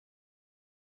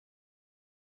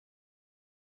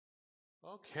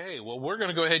Okay, well, we're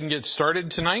going to go ahead and get started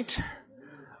tonight.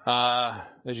 As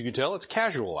you can tell, it's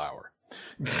casual hour.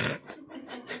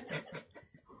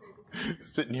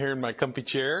 Sitting here in my comfy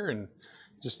chair and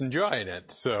just enjoying it.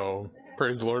 So,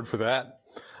 praise the Lord for that.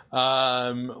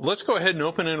 Let's go ahead and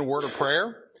open in a word of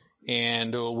prayer,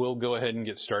 and we'll go ahead and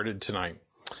get started tonight.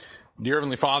 Dear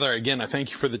Heavenly Father, again, I thank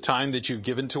you for the time that you've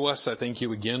given to us. I thank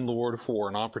you again, Lord, for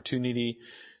an opportunity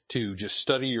to just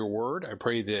study your word. I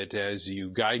pray that as you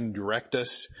guide and direct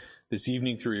us this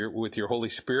evening with your Holy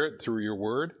Spirit through your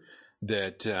word,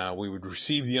 that we would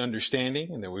receive the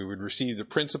understanding and that we would receive the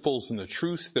principles and the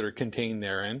truths that are contained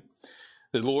therein.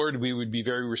 That, Lord, we would be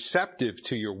very receptive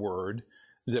to your word,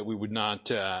 that we would not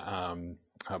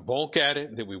balk at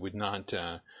it, that we would not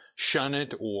shun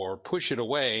it or push it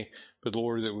away, but,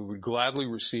 Lord, that we would gladly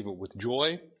receive it with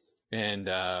joy and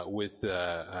with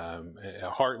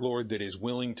a heart, Lord, that is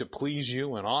willing to please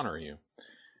you and honor you.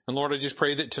 And Lord, I just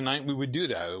pray that tonight we would do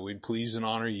that. We'd please and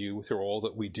honor you through all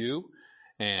that we do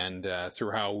and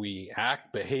through how we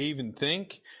act, behave, and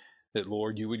think, that,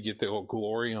 Lord, you would get the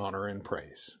glory, honor, and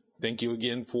praise. Thank you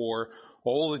again for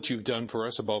all that you've done for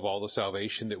us, above all the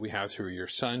salvation that we have through your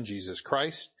Son, Jesus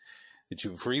Christ, that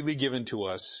you've freely given to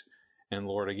us. And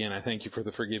Lord, again, I thank you for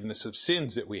the forgiveness of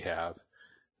sins that we have,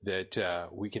 that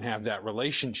we can have that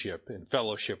relationship and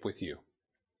fellowship with you.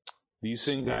 These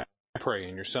things I pray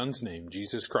in your Son's name,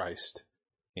 Jesus Christ.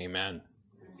 Amen.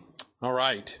 All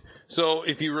right. So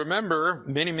if you remember,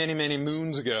 many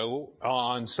moons ago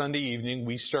on Sunday evening,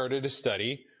 we started a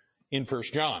study in 1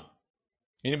 John.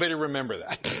 Anybody remember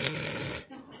that?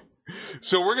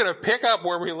 So we're going to pick up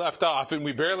where we left off, and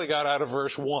we barely got out of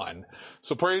verse 1.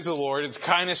 So praise the Lord, it's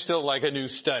kind of still like a new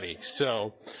study.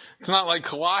 So it's not like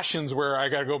Colossians where I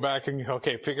got to go back and,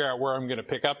 figure out where I'm going to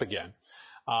pick up again.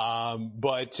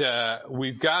 But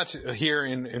we've got here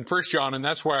in 1 John, and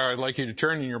that's why I'd like you to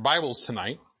turn in your Bibles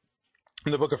tonight,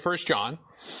 in the book of 1 John.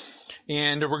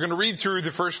 And we're going to read through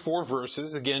the first 4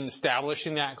 verses, again,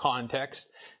 establishing that context,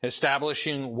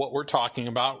 establishing what we're talking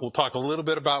about. We'll talk a little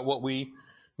bit about what we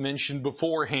mentioned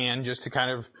beforehand, just to kind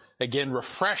of, again,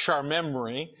 refresh our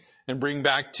memory and bring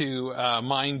back to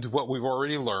mind what we've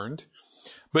already learned.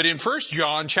 But in 1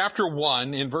 John chapter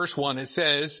 1, in verse 1, it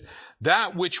says,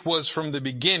 "That which was from the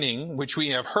beginning, which we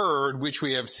have heard, which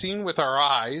we have seen with our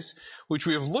eyes, which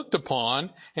we have looked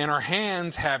upon, and our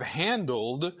hands have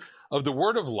handled of the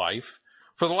word of life.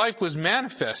 For the life was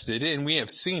manifested, and we have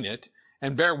seen it,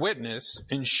 and bear witness,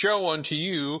 and show unto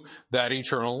you that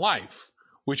eternal life,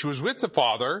 which was with the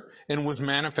Father, and was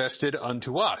manifested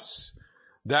unto us.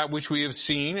 That which we have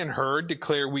seen and heard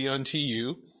declare we unto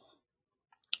you,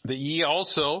 that ye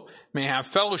also may have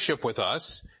fellowship with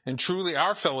us. And truly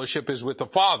our fellowship is with the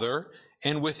Father,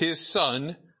 and with his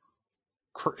Son,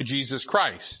 Jesus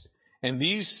Christ. And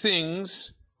these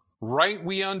things write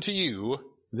we unto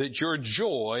you, that your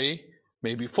joy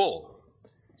may be full."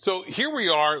 So here we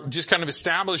are, just kind of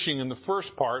establishing in the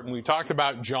first part, and we talked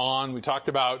about John, we talked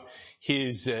about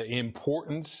his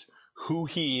importance, who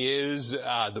he is,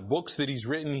 the books that he's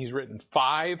written. He's written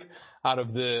 5 out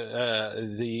of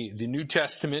the New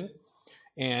Testament.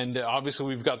 And obviously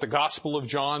we've got the Gospel of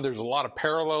John. There's a lot of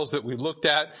parallels that we looked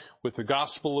at with the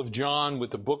Gospel of John, with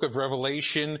the book of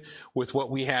Revelation, with what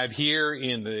we have here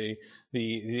in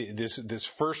this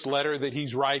first letter that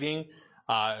he's writing.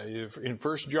 In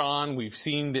 1 John, we've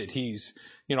seen that he's,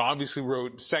 obviously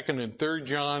wrote 2nd and 3rd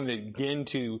John, again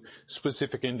to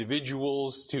specific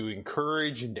individuals to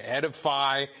encourage and to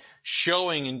edify,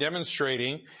 showing and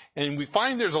demonstrating. And we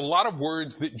find there's a lot of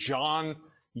words that John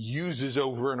uses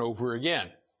over and over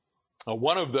again.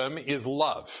 One of them is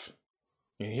love.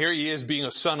 And here he is being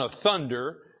a son of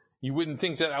thunder. You wouldn't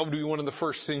think that would be one of the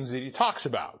first things that he talks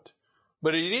about.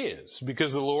 But it is,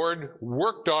 because the Lord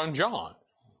worked on John.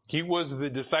 He was the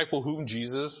disciple whom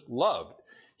Jesus loved.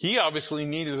 He obviously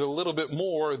needed a little bit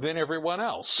more than everyone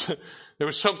else. There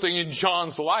was something in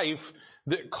John's life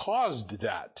that caused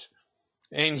that.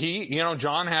 And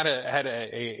John had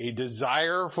a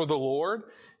desire for the Lord.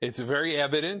 It's very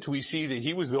evident. We see that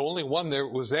he was the only one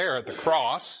that was there at the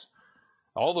cross.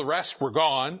 All the rest were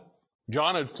gone.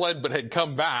 John had fled but had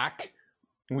come back.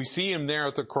 We see him there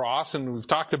at the cross, and we've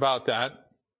talked about that.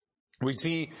 We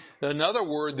see another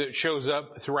word that shows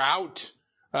up throughout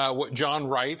what John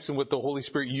writes and what the Holy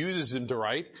Spirit uses him to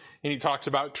write, and he talks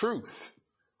about truth.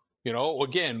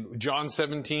 Again, John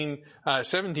 17,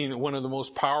 one of the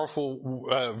most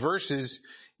powerful verses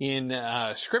in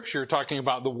Scripture, talking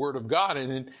about the Word of God,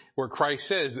 and where Christ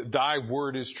says, "Thy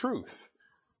word is truth."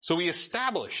 So we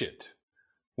establish it.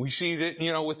 We see that,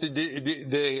 with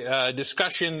the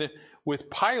discussion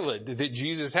with Pilate that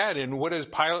Jesus had, and what does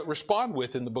Pilate respond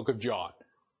with in the book of John?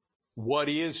 What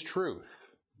is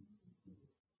truth?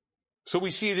 So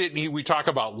we see that we talk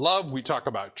about love, we talk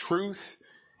about truth,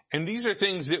 and these are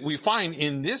things that we find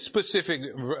in this specific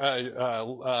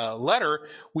letter.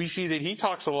 We see that he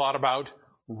talks a lot about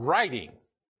writing,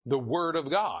 the Word of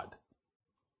God,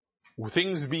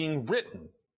 things being written.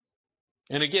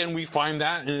 And again, we find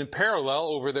that in a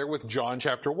parallel over there with John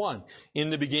chapter 1. In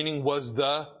the beginning was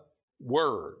the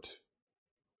Word,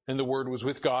 and the Word was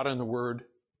with God, and the Word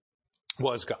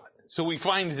was God. So we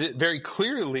find that very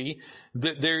clearly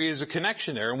that there is a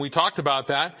connection there. And we talked about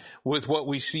that with what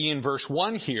we see in verse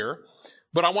 1 here.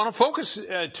 But I want to focus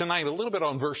tonight a little bit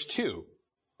on verse 2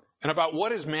 and about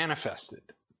what is manifested.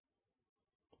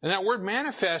 And that word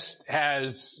manifest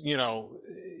has, we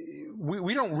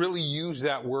don't really use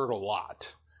that word a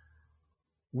lot.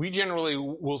 We generally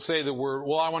will say the word,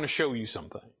 well, I want to show you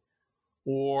something.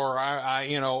 Or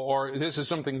or this is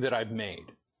something that I've made.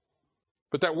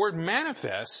 But that word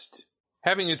manifest,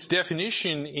 having its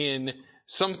definition in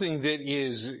something that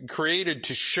is created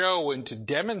to show and to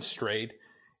demonstrate,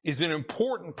 is an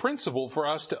important principle for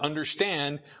us to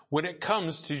understand when it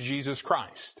comes to Jesus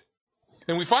Christ.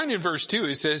 And we find in verse 2,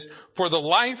 it says, for the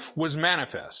life was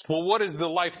manifest. Well, what is the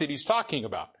life that he's talking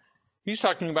about? He's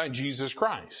talking about Jesus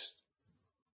Christ.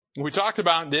 We talked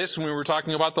about this when we were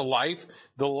talking about the life.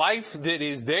 The life that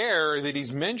is there, that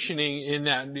he's mentioning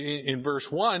in verse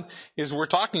 1, is we're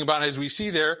talking about, as we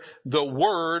see there, the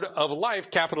Word of life,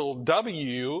 capital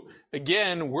W.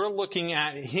 Again, we're looking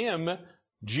at him,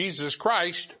 Jesus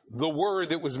Christ, the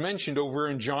Word that was mentioned over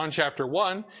in John chapter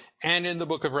 1 and in the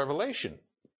book of Revelation.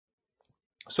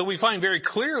 So we find very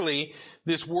clearly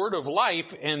this Word of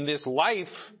life, and this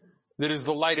life that is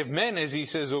the light of men, as he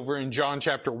says over in John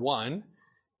chapter 1,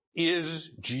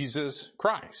 is Jesus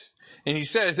Christ. And he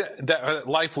says that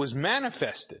life was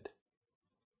manifested.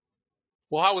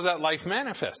 Well, how was that life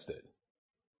manifested?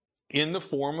 In the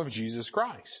form of Jesus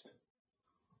Christ.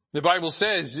 The Bible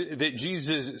says that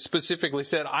Jesus specifically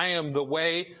said, I am the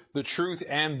way, the truth,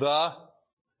 and the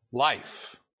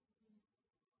life.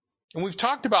 And we've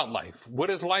talked about life. What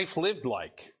is life lived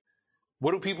like?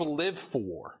 What do people live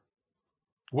for?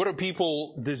 What do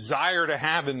people desire to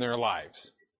have in their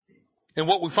lives? And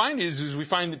what we find is we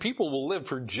find that people will live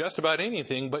for just about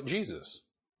anything but Jesus.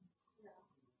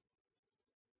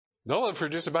 They'll live for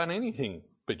just about anything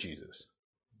but Jesus.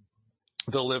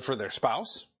 They'll live for their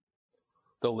spouse.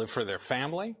 They'll live for their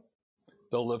family.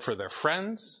 They'll live for their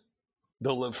friends.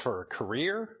 They'll live for a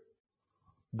career.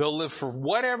 They'll live for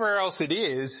whatever else it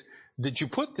is that you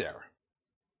put there.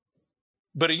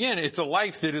 But again, it's a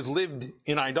life that is lived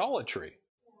in idolatry.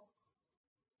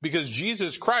 Because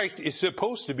Jesus Christ is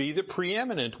supposed to be the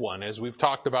preeminent one, as we've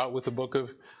talked about with the book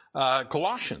of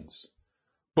Colossians.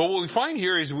 But what we find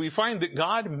here is we find that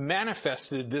God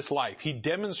manifested this life. He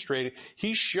demonstrated,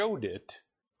 He showed it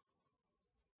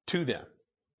to them.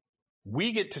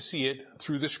 We get to see it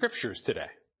through the scriptures today.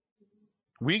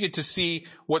 We get to see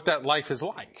what that life is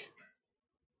like.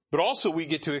 But also we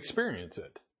get to experience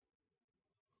it.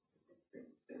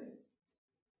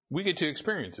 We get to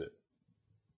experience it.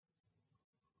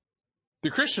 The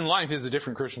Christian life is a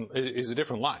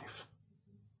different life.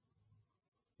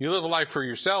 You live a life for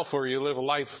yourself, or you live a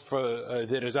life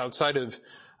that is outside of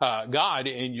God,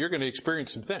 and you're going to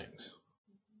experience some things.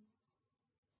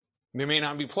 They may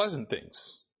not be pleasant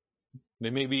things.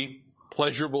 They may be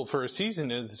pleasurable for a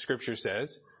season, as the scripture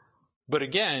says, but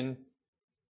again,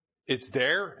 it's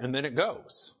there and then it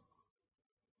goes.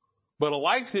 But a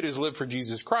life that is lived for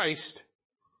Jesus Christ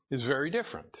is very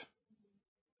different.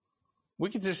 We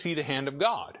get to see the hand of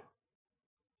God.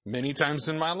 Many times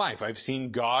in my life, I've seen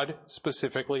God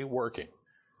specifically working.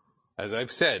 As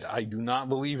I've said, I do not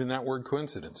believe in that word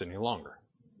coincidence any longer.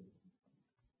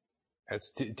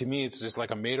 To me, it's just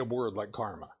like a made-up word like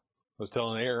karma. I was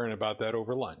telling Aaron about that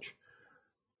over lunch.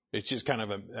 It's just kind of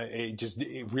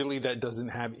really that doesn't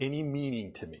have any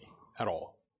meaning to me at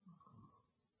all.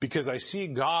 Because I see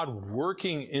God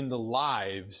working in the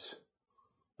lives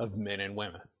of men and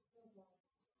women.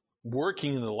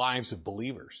 Working in the lives of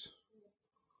believers.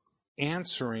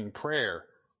 Answering prayer.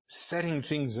 Setting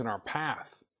things in our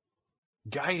path.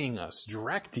 Guiding us.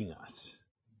 Directing us.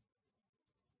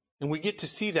 And we get to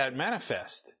see that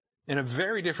manifest in a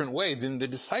very different way than the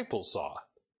disciples saw.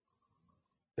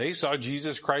 They saw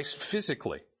Jesus Christ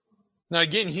physically. Now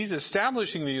again, he's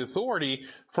establishing the authority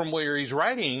from where he's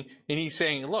writing, and he's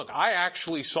saying, look, I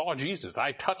actually saw Jesus.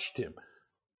 I touched him.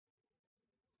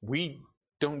 We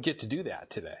don't get to do that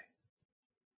today.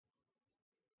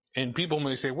 And people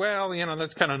may say, well,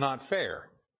 that's kind of not fair.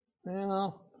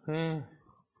 Well,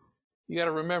 you got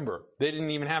to remember, they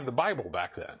didn't even have the Bible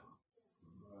back then.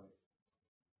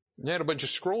 You had a bunch of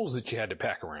scrolls that you had to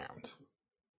pack around.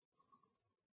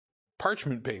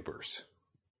 Parchment papers.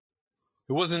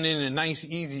 It wasn't in a nice,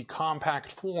 easy,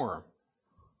 compact form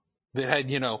that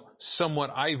had,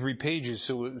 somewhat ivory pages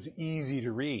so it was easy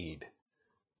to read.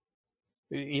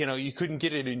 You couldn't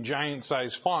get it in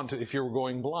giant-sized font if you were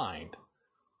going blind.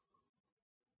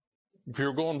 If you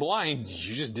were going blind,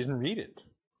 you just didn't read it.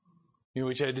 You know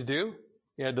what you had to do?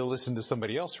 You had to listen to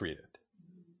somebody else read it.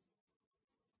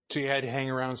 So you had to hang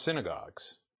around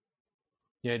synagogues.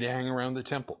 You had to hang around the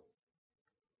temple.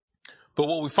 But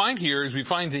what we find here is we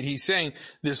find that he's saying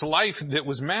this life that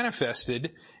was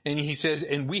manifested, and he says,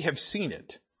 and we have seen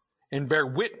it and bear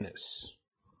witness.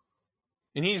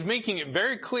 And he's making it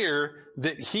very clear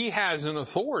that he has an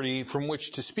authority from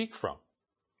which to speak from.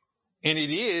 And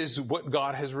it is what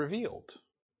God has revealed.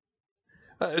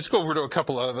 Let's go over to a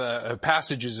couple of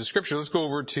passages of Scripture. Let's go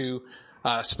over to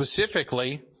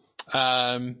specifically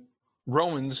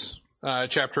Romans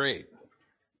chapter 8.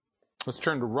 Let's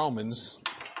turn to Romans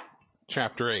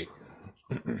chapter 8.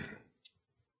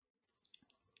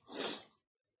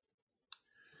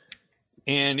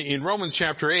 And in Romans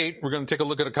chapter 8, we're going to take a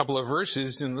look at a couple of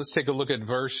verses, and let's take a look at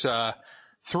verse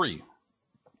 3.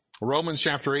 Romans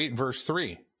chapter 8, verse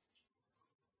 3.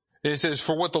 And it says,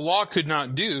 "For what the law could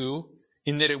not do,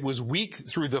 in that it was weak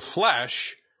through the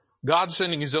flesh, God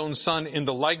sending his own Son in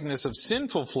the likeness of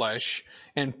sinful flesh,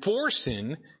 and for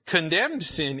sin, condemned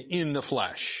sin in the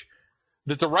flesh,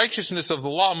 that the righteousness of the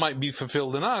law might be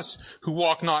fulfilled in us, who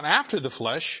walk not after the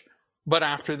flesh, but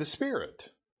after the Spirit."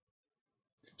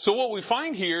 So what we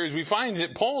find here is we find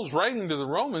that Paul's writing to the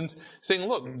Romans saying,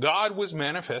 look, God was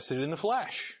manifested in the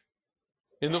flesh,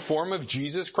 in the form of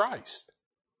Jesus Christ.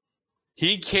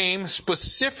 He came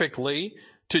specifically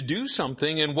to do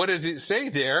something, and what does it say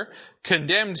there?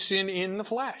 Condemned sin in the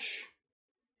flesh.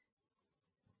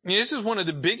 This is one of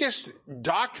the biggest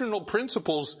doctrinal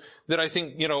principles that I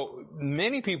think,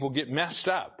 many people get messed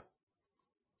up.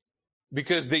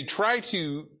 Because they try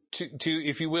to,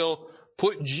 if you will,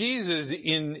 put Jesus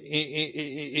in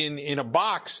a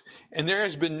box, and there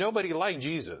has been nobody like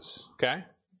Jesus, okay?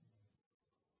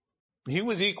 He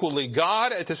was equally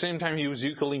God, at the same time he was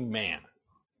equally man.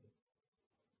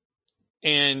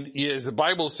 And as the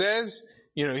Bible says,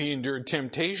 he endured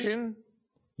temptation,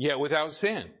 yet without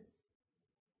sin.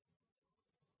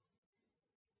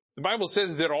 The Bible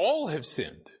says that all have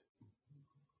sinned,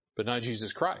 but not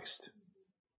Jesus Christ.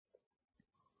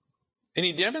 And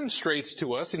he demonstrates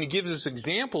to us, and he gives us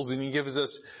examples, and he gives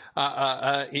us,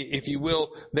 if you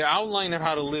will, the outline of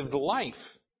how to live the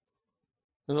life.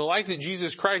 And the life that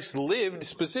Jesus Christ lived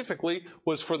specifically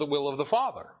was for the will of the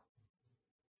Father.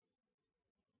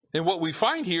 And what we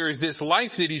find here is this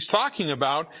life that he's talking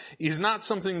about is not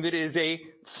something that is a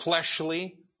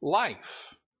fleshly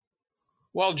life.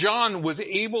 While John was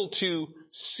able to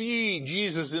see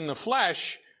Jesus in the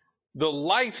flesh, the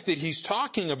life that he's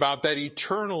talking about, that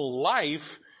eternal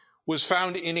life, was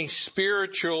found in a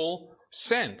spiritual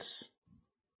sense.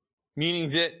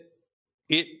 Meaning that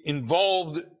it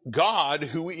involved God,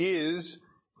 who is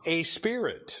a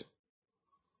spirit.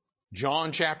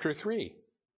 John chapter 3.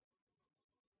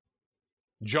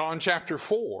 John chapter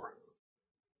 4.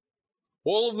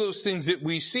 All of those things that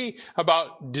we see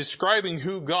about describing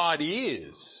who God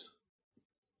is.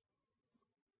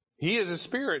 He is a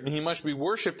spirit, and he must be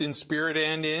worshipped in spirit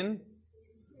and in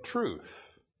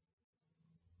truth.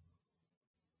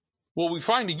 Well, we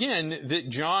find again that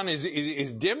John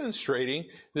is demonstrating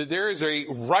that there is a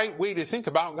right way to think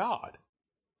about God.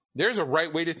 There's a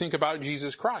right way to think about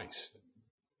Jesus Christ.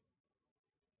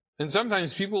 And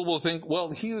sometimes people will think,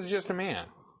 well, he was just a man.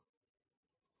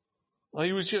 Well,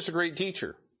 he was just a great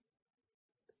teacher.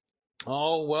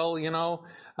 Oh, well,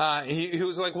 he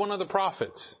was like one of the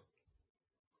prophets.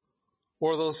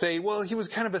 Or they'll say, well, he was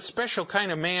kind of a special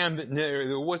kind of man that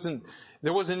there wasn't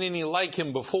any like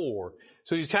him before.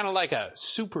 So he's kind of like a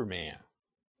Superman.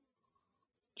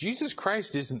 Jesus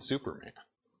Christ isn't Superman.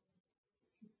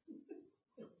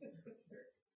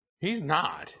 He's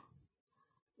not.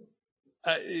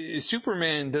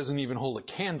 Superman doesn't even hold a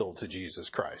candle to Jesus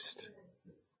Christ.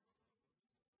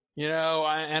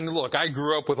 And look, I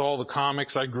grew up with all the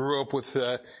comics. I grew up with,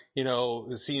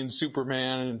 seeing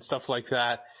Superman and stuff like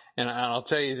that. And I'll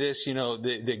tell you this,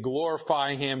 they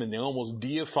glorify him and they almost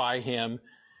deify him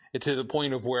to the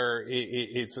point of where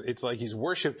it's like he's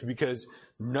worshipped because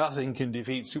nothing can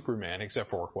defeat Superman except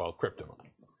for,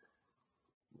 kryptonite.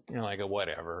 Like a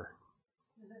whatever.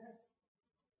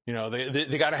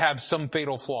 They got to have some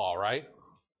fatal flaw, right?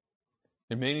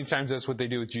 And many times that's what they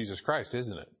do with Jesus Christ,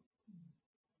 isn't it?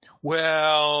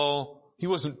 Well, he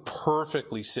wasn't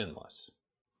perfectly sinless.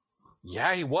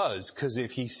 Yeah, he was, because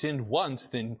if he sinned once,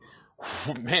 then,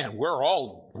 man, we're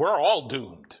all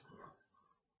doomed.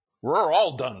 We're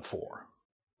all done for.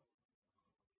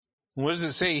 What does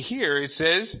it say here? It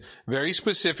says very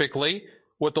specifically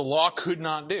what the law could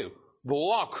not do. The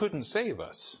law couldn't save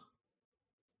us.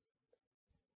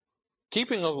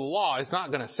 Keeping of the law is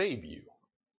not going to save you.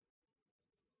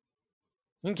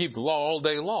 You can keep the law all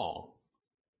day long.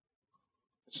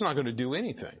 It's not going to do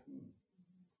anything.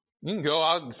 You can go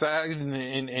outside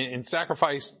and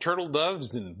sacrifice turtle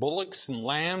doves and bullocks and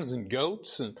lambs and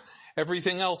goats and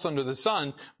everything else under the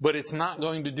sun, but it's not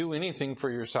going to do anything for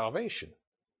your salvation.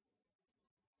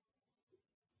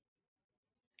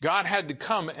 God had to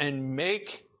come and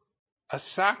make a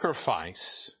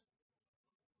sacrifice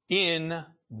in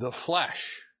the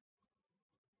flesh.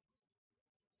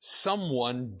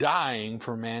 Someone dying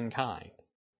for mankind.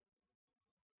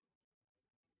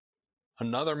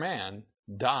 Another man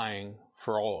dying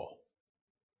for all.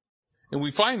 And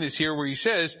we find this here where he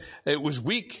says it was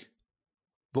weak.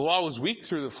 The law was weak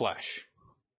through the flesh.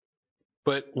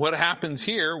 But what happens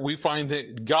here, we find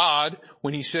that God,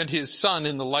 when he sent his son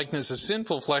in the likeness of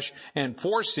sinful flesh and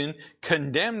for sin,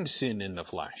 condemned sin in the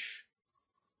flesh.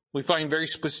 We find very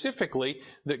specifically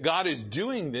that God is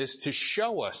doing this to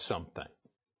show us something.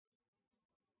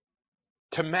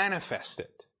 To manifest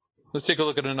it. Let's take a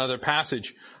look at another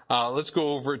passage. Let's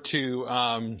go over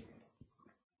to,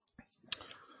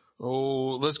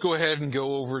 let's go ahead and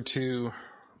go over to,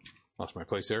 lost my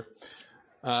place there.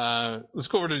 Let's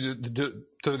go over to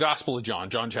the Gospel of John,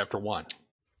 John chapter 1.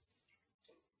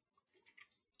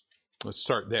 Let's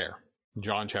start there.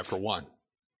 John chapter 1.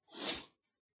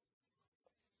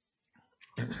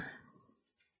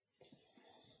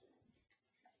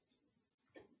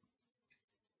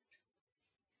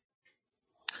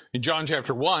 In John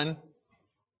chapter 1,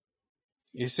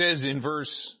 it says in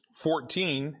verse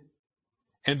 14,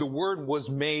 and the Word was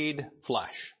made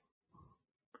flesh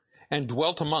and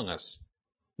dwelt among us.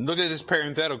 Look at this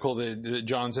parenthetical that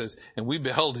John says, and we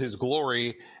beheld his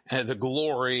glory, the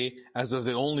glory as of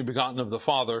the only begotten of the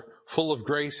Father, full of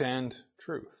grace and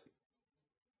truth.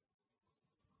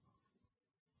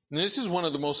 And this is one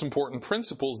of the most important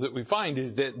principles that we find,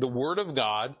 is that the Word of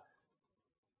God,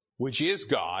 which is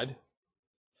God,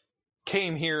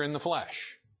 came here in the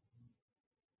flesh.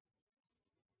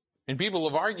 And people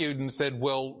have argued and said,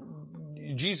 well,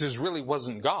 Jesus really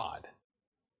wasn't God.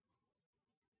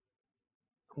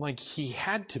 I'm like, he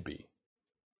had to be.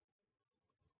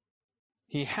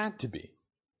 He had to be.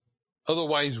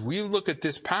 Otherwise, we look at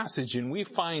this passage and we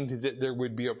find that there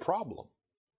would be a problem.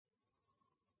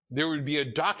 There would be a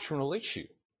doctrinal issue.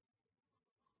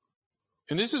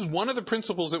 And this is one of the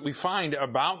principles that we find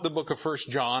about the book of 1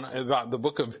 John, about the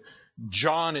book of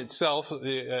John itself,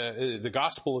 the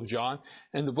Gospel of John,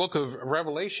 and the book of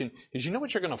Revelation, is you know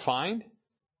what you're going to find?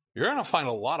 You're going to find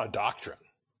a lot of doctrine.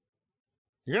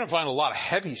 You're going to find a lot of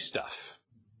heavy stuff.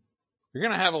 You're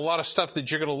going to have a lot of stuff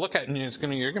that you're going to look at and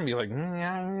you're going to be like,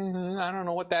 I don't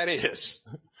know what that is.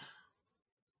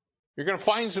 You're going to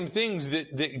find some things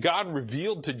that God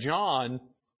revealed to John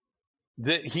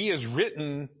that he has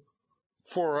written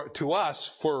to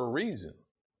us for a reason.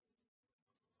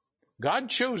 God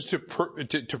chose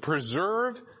to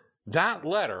preserve that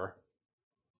letter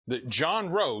that John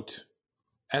wrote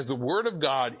as the Word of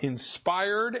God,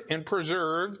 inspired and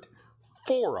preserved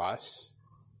for us,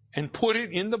 and put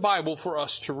it in the Bible for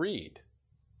us to read.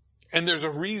 And there's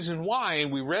a reason why,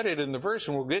 and we read it in the verse,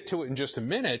 and we'll get to it in just a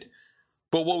minute.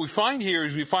 But what we find here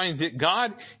is we find that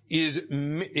God is,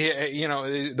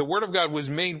 the Word of God was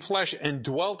made flesh and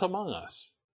dwelt among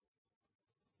us.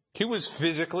 He was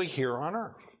physically here on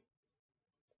earth.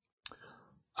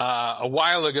 A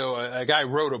while ago, a guy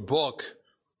wrote a book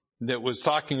that was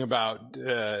talking about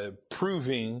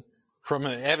proving from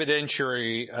an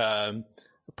evidentiary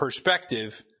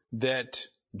perspective that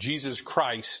Jesus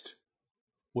Christ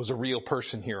was a real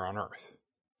person here on earth.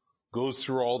 Goes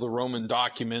through all the Roman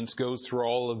documents, goes through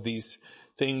all of these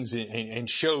things, and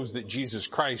shows that Jesus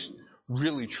Christ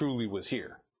really truly was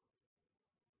here.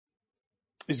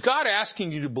 Is God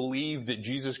asking you to believe that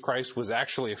Jesus Christ was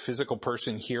actually a physical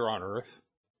person here on earth?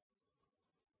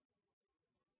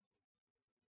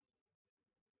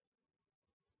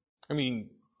 I mean,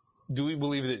 do we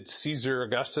believe that Caesar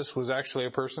Augustus was actually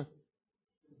a person?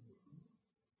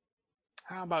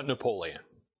 How about Napoleon?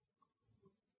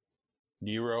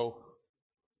 Nero?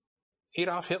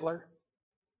 Adolf Hitler?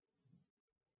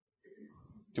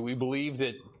 Do we believe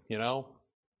that, the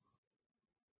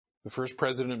first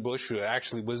President Bush who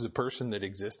actually was a person that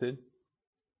existed?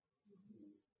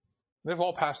 They've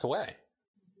all passed away.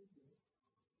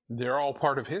 They're all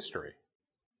part of history.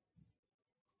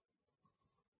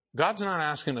 God's not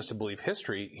asking us to believe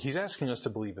history. He's asking us to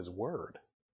believe his word.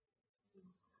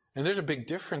 And there's a big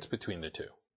difference between the two.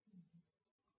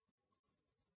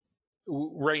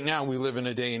 Right now we live in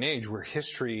a day and age where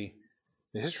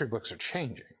the history books are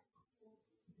changing.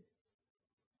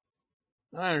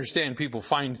 I understand people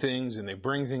find things and they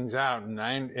bring things out, and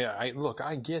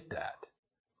I get that.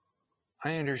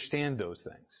 I understand those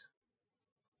things.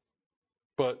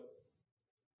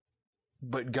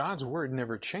 But God's word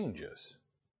never changes.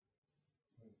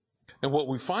 And what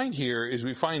we find here is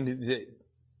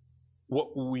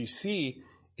what we see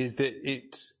is that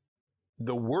it's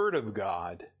the word of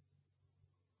God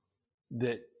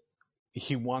that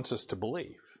he wants us to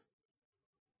believe.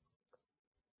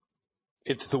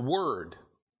 It's the word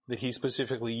that he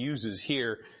specifically uses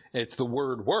here. It's the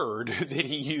word that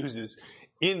he uses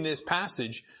in this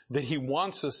passage that he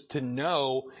wants us to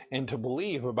know and to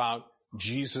believe about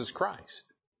Jesus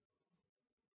Christ.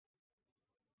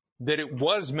 That it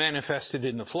was manifested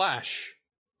in the flesh.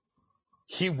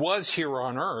 He was here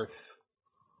on earth,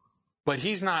 but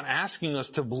he's not asking us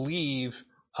to believe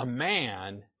a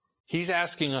man. He's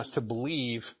asking us to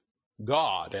believe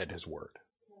God at his word.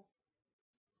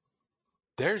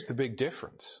 There's the big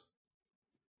difference.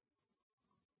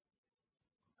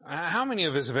 How many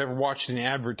of us have ever watched an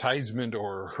advertisement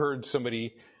or heard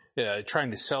somebody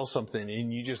trying to sell something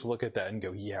and you just look at that and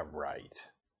go, yeah, right.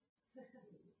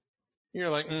 You're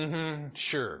like,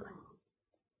 sure.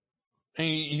 And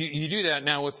you do that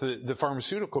now with the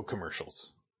pharmaceutical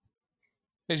commercials.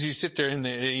 As you sit there and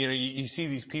you see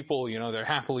these people, they're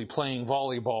happily playing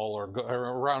volleyball or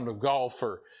a round of golf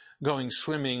or going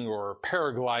swimming or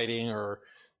paragliding or,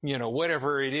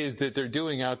 whatever it is that they're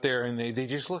doing out there, and they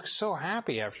just look so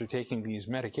happy after taking these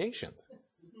medications.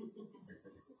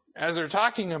 As they're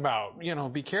talking about,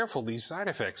 be careful, these side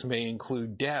effects may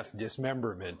include death,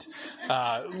 dismemberment,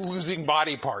 losing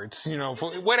body parts,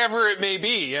 whatever it may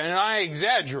be. And I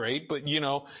exaggerate, but,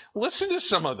 listen to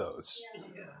some of those.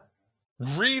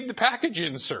 Read the package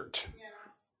insert.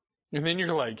 And then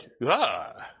you're like,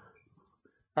 I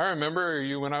remember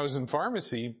when I was in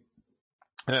pharmacy,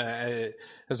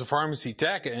 as a pharmacy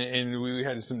tech, and we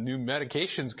had some new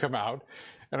medications come out.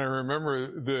 And I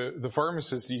remember the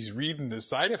pharmacist, he's reading the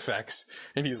side effects,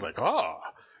 and he's like,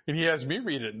 and he has me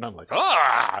read it, and I'm like,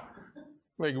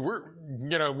 like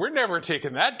we're never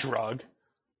taking that drug.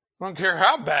 I don't care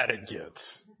how bad it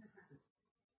gets.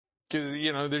 Cause,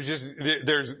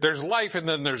 there's life and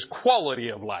then there's quality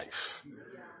of life.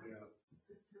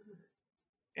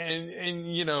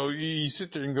 And you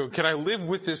sit there and go, can I live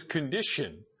with this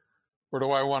condition? Or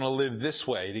do I want to live this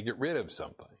way to get rid of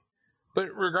something? But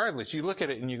regardless, you look at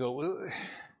it and you go, well,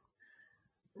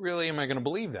 really, am I going to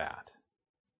believe that?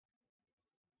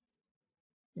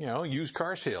 Used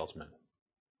car salesman.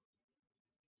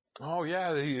 Oh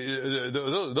yeah,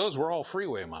 those were all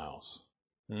freeway miles.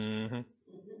 Sure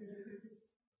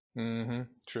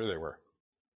they were.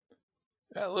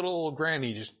 That little old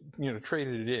granny just,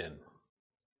 traded it in.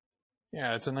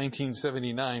 Yeah, it's a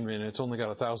 1979 and it's only got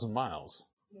 1,000 miles.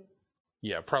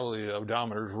 Yeah, probably the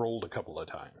odometer's rolled a couple of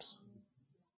times.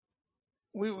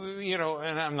 We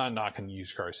and I'm not knocking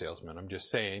used car salesmen. I'm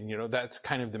just saying, that's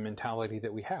kind of the mentality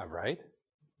that we have, right?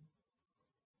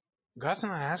 God's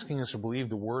not asking us to believe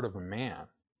the word of a man.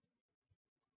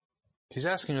 He's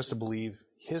asking us to believe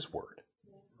his word.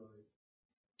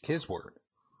 His word.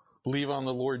 Believe on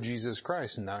the Lord Jesus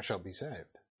Christ and thou shalt be saved.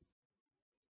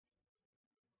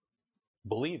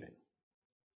 Believing.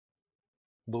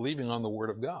 Believing on the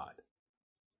word of God.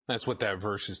 That's what that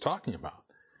verse is talking about.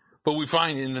 But we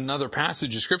find in another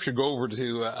passage of scripture, go over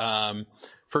to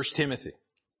 1 Timothy.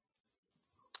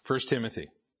 1 Timothy.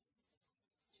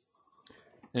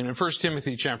 And in 1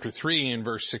 Timothy chapter 3 and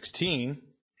verse 16,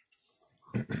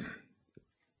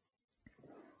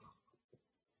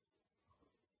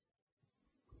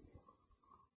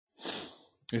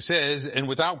 it says, and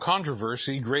without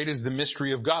controversy, great is the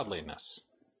mystery of godliness.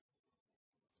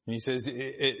 And he says,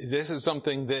 this is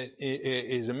something that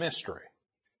is a mystery.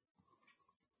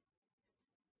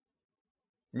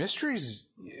 Mysteries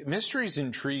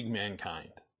intrigue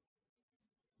mankind.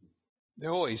 They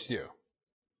always do.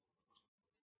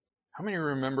 How many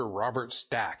remember Robert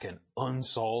Stack and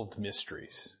Unsolved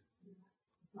Mysteries?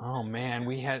 Oh man,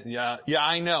 we had, yeah,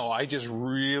 I know. I just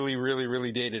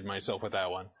really dated myself with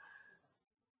that one.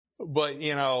 But,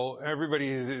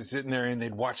 everybody's sitting there and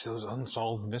they'd watch those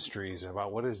unsolved mysteries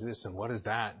about what is this and what is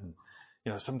that. And,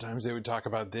 sometimes they would talk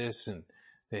about this, and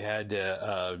they had,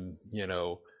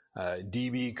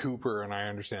 D.B. Cooper, and I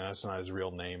understand that's not his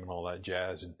real name and all that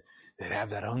jazz. And they'd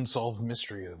have that unsolved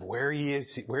mystery of where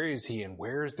is he and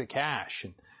where's the cash?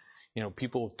 And,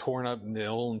 people have torn up the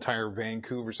whole entire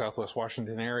Vancouver, Southwest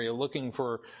Washington area looking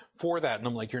for that. And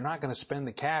I'm like, you're not going to spend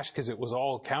the cash because it was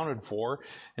all accounted for.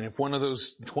 And if one of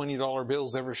those $20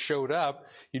 bills ever showed up,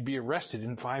 you'd be arrested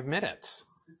in 5 minutes.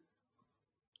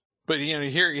 But,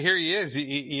 here he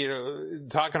is,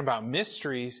 talking about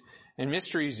mysteries, and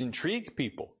mysteries intrigue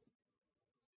people.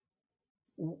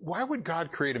 Why would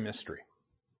God create a mystery?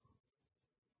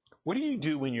 What do you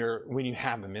do when you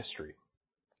have a mystery?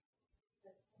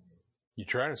 You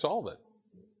try to solve it.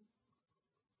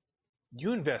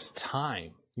 You invest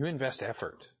time. You invest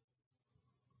effort.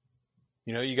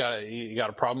 You got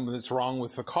a problem that's wrong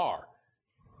with the car.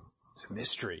 It's a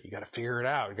mystery. You got to figure it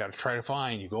out. You got to try to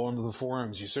find. You go into the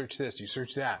forums. You search this. You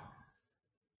search that.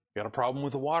 You got a problem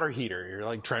with the water heater. You're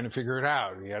like trying to figure it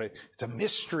out. It's a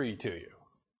mystery to you.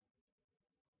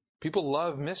 People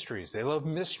love mysteries. They love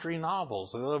mystery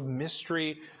novels. They love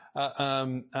mystery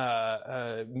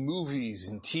movies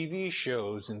and TV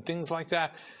shows and things like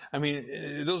that. I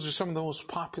mean, those are some of the most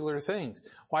popular things.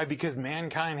 Why? Because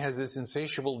mankind has this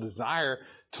insatiable desire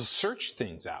to search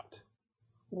things out.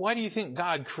 Why do you think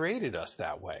God created us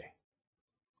that way?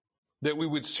 That we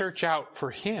would search out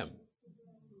for Him.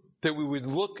 That we would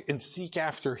look and seek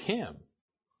after Him.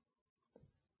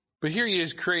 But here he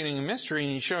is creating a mystery,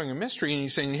 and he's showing a mystery, and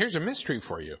he's saying, here's a mystery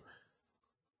for you.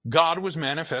 God was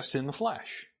manifest in the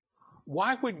flesh.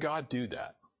 Why would God do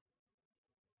that?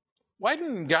 Why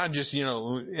didn't God just,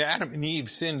 Adam and Eve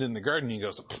sinned in the garden, and he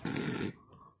goes,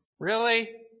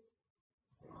 really?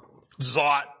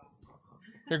 Zot.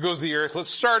 Here goes the earth.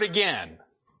 Let's start again.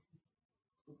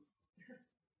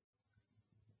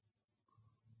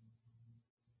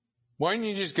 Why didn't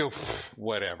you just go,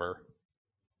 whatever?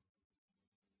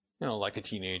 Like a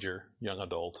teenager, young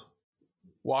adult.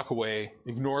 Walk away,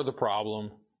 ignore the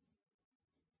problem.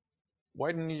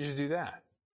 Why didn't you just do that?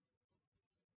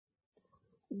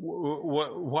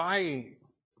 Why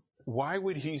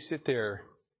would he sit there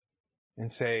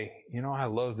and say, I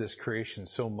love this creation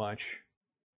so much,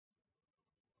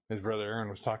 as Brother Aaron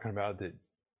was talking about,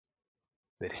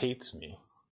 that hates me,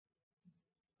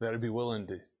 that I'd be willing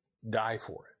to die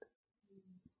for it.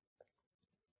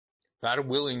 That I'm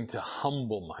willing to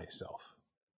humble myself.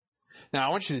 Now, I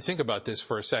want you to think about this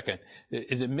for a second.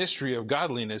 The mystery of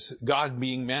godliness, God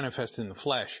being manifest in the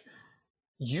flesh.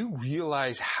 You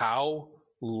realize how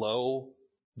low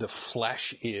the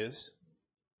flesh is?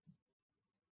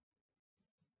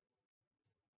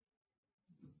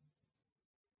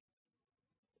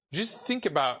 Just think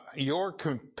about your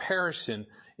comparison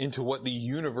into what the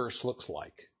universe looks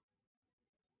like.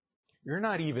 You're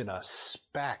not even a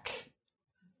speck.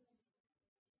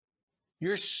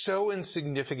 You're so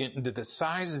insignificant into the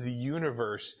size of the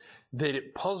universe that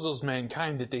it puzzles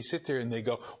mankind that they sit there and they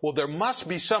go, well, there must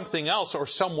be something else or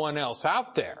someone else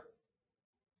out there.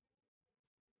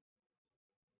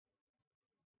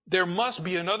 There must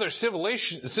be another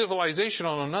civilization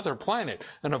on another planet.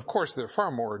 And of course, they're far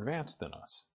more advanced than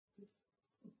us.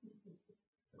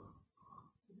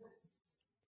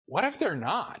 What if they're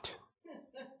not?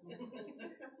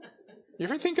 You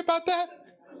ever think about that?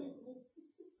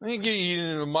 Let me get you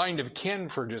into the mind of Ken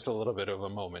for just a little bit of a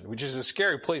moment, which is a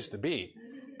scary place to be.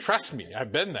 Trust me,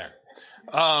 I've been there.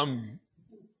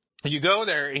 You go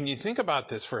there and you think about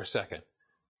this for a second.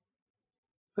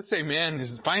 Let's say man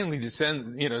is finally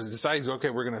decides,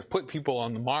 okay, we're going to put people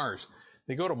on the Mars.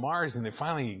 They go to Mars and they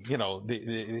finally,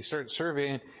 they start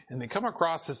surveying and they come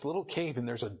across this little cave and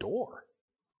there's a door.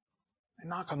 They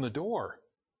knock on the door.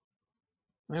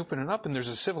 They open it up and there's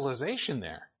a civilization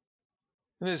there.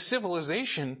 And this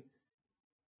civilization,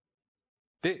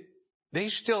 they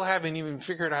still haven't even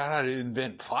figured out how to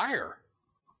invent fire.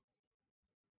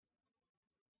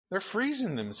 They're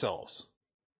freezing themselves.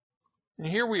 And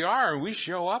here we are, and we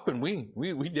show up and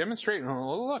we demonstrate, and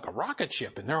look, a rocket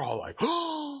ship. And they're all like,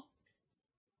 oh,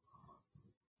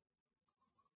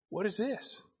 what is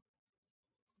this?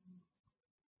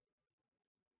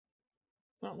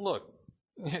 Now, look,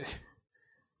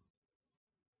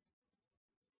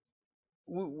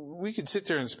 we could sit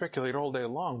there and speculate all day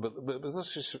long, but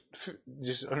let's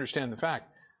just understand the fact.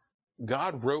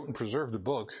 God wrote and preserved a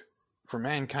book for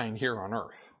mankind here on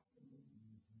earth.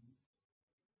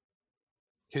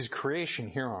 His creation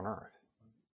here on earth.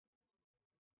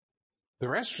 The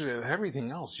rest of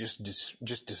everything else just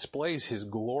displays His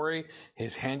glory,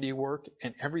 His handiwork,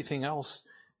 and everything else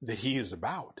that He is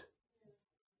about.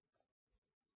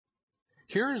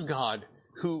 Here's God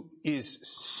who is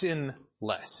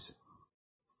sinless.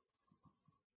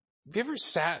 Have you ever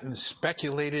sat and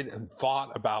speculated and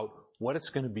thought about what it's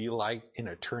going to be like in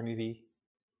eternity?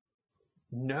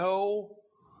 No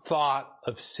thought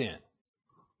of sin.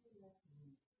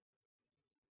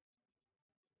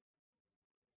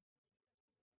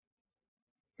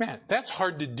 Man, that's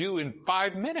hard to do in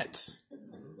 5 minutes.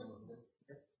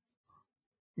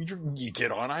 You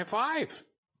get on I-5.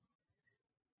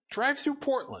 Drive through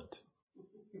Portland.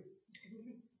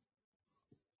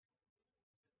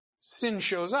 Sin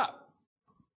shows up.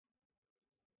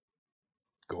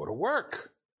 Go to work.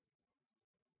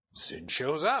 Sin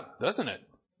shows up, doesn't it?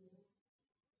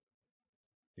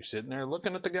 You're sitting there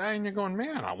looking at the guy and you're going,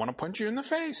 man, I want to punch you in the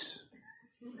face.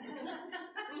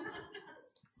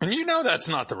 And you know that's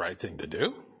not the right thing to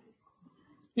do.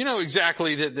 You know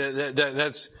exactly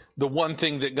that's the one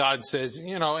thing that God says,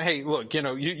 hey, look,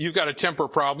 you've got a temper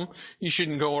problem. You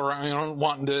shouldn't go around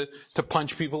wanting to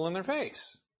punch people in their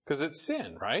face because it's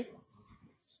sin, right?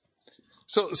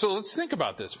 So let's think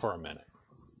about this for a minute.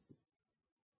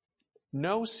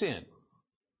 No sin.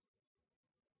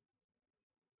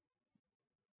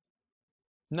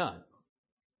 None.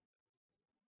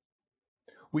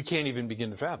 We can't even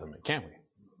begin to fathom it, can we?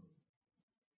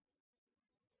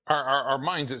 Our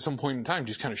minds at some point in time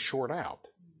just kind of short out.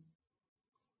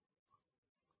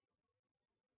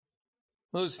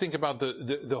 Let's think about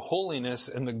the holiness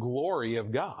and the glory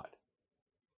of God.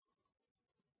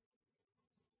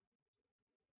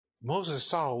 Moses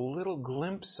saw a little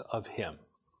glimpse of him.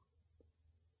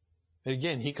 And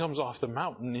again, he comes off the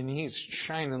mountain and he's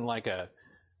shining like a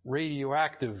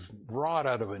radioactive rod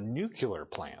out of a nuclear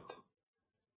plant.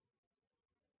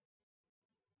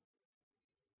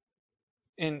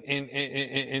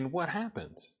 And what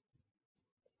happens?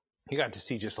 He got to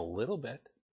see just a little bit.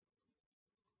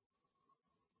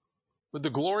 But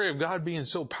the glory of God being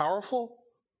so powerful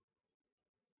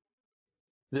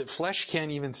that flesh can't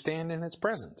even stand in its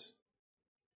presence.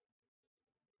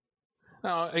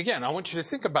 Now, again, I want you to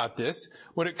think about this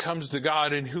when it comes to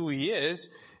God and who He is.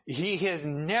 He has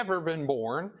never been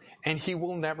born and He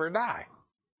will never die.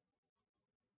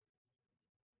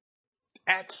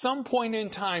 At some point in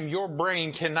time, your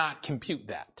brain cannot compute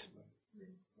that.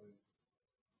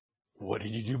 What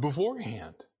did He do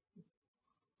beforehand?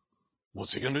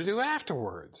 What's He going to do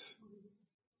afterwards?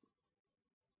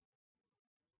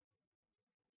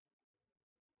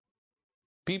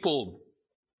 People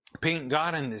paint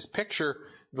God in this picture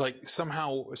like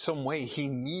somehow, some way He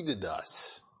needed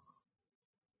us.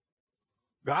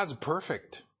 God's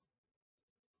perfect.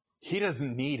 He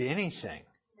doesn't need anything.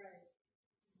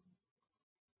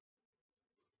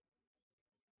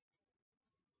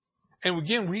 And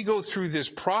again, we go through this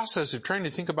process of trying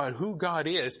to think about who God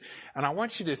is, and I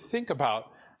want you to think about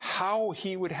how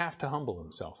He would have to humble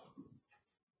Himself.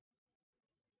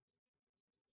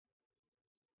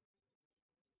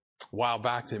 A while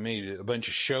back, they made a bunch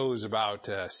of shows about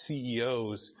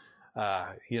CEOs,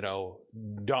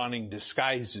 donning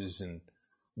disguises and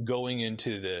going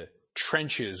into the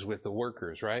trenches with the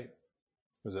workers, right? It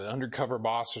was an undercover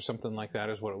boss or something like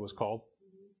that is what it was called.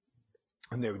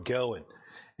 And they would go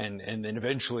and then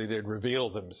eventually they'd reveal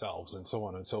themselves and so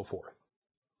on and so forth.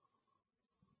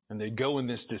 And they'd go in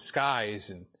this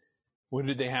disguise, and what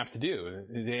did they have to do?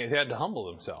 They had to humble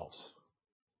themselves.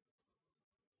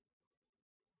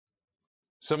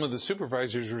 Some of the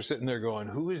supervisors were sitting there going,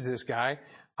 who is this guy?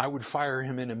 I would fire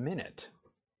him in a minute.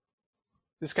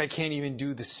 This guy can't even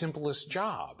do the simplest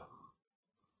job.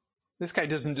 This guy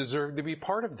doesn't deserve to be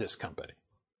part of this company.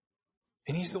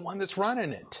 And he's the one that's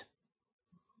running it.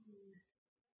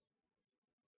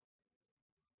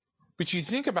 But you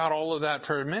think about all of that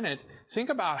for a minute. Think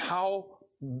about how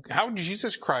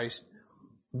Jesus Christ,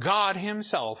 God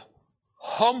Himself,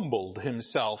 humbled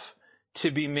Himself to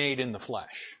be made in the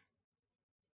flesh.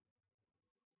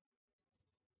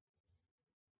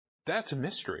 That's a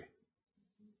mystery.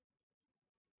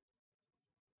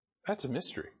 That's a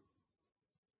mystery.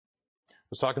 I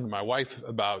was talking to my wife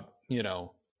about,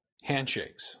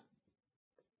 handshakes.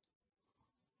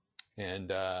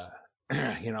 And,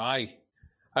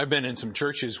 I've been in some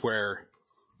churches where,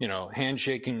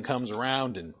 handshaking comes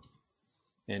around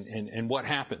and what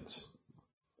happens?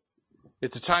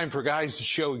 It's a time for guys to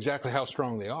show exactly how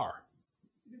strong they are.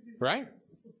 Right?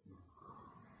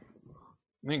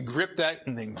 And then grip that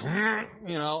and then,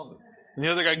 and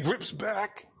the other guy grips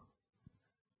back.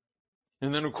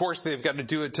 And then of course they've got to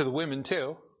do it to the women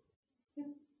too.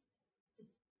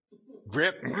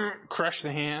 Grip, crush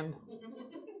the hand.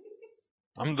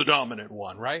 I'm the dominant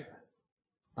one, right?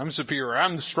 I'm superior.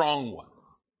 I'm the strong one.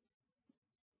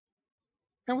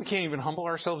 And we can't even humble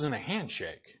ourselves in a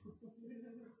handshake,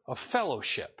 a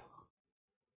fellowship,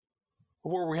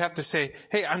 where we have to say,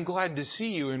 hey, I'm glad to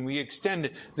see you, and we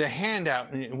extend the hand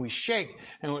out and we shake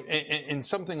and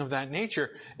something of that nature,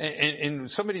 and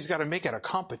somebody's got to make it a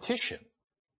competition.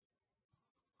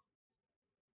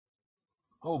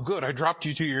 Oh, good. I dropped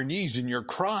you to your knees and you're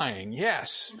crying.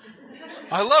 Yes.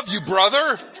 I love you,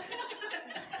 brother.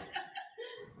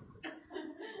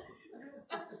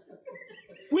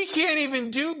 We can't even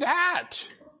do that.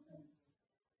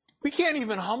 We can't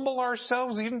even humble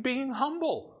ourselves, even being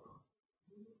humble.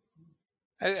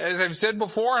 As I've said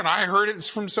before, and I heard it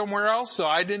from somewhere else, so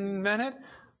I didn't invent it,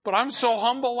 but I'm so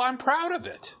humble, I'm proud of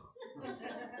it.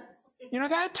 You know,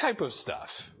 that type of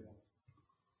stuff.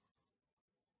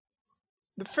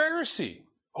 The Pharisee.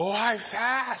 Oh, I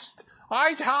fast.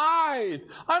 I tithe.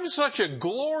 I'm such a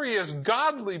glorious,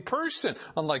 godly person.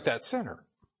 Unlike that sinner.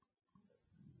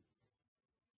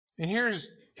 And here,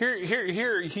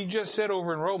 he just said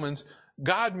over in Romans,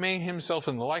 God made himself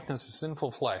in the likeness of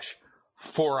sinful flesh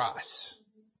for us.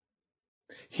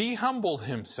 He humbled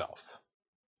himself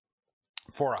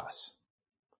for us.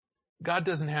 God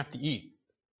doesn't have to eat.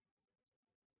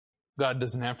 God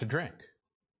doesn't have to drink.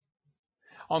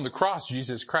 On the cross,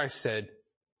 Jesus Christ said,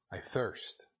 I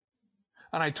thirst.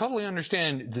 And I totally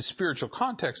understand the spiritual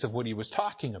context of what he was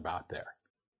talking about there.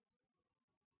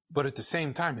 But at the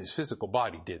same time, his physical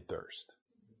body did thirst.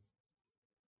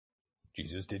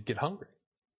 Jesus did get hungry.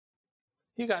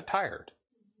 He got tired.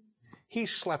 He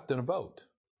slept in a boat.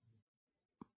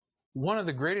 One of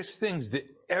the greatest things that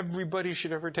everybody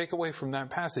should ever take away from that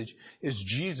passage is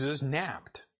Jesus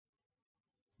napped.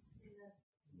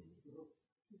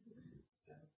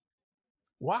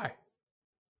 Why?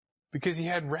 Because he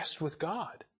had rest with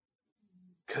God.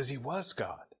 Because he was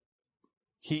God.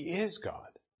 He is God.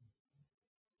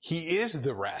 He is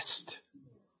the rest.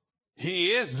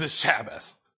 He is the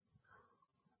Sabbath.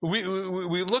 We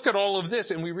look at all of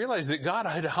this and we realize that God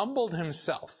had humbled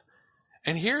himself.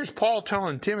 And here's Paul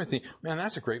telling Timothy, man,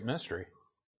 that's a great mystery.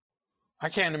 I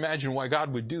can't imagine why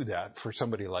God would do that for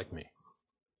somebody like me.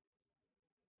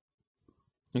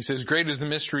 He says, great is the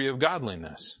mystery of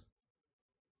godliness.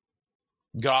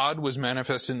 God was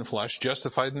manifest in the flesh,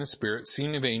 justified in the spirit,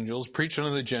 seen of angels, preached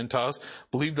unto the Gentiles,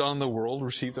 believed on the world,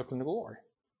 received up into glory.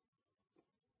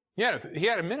 He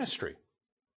had a ministry.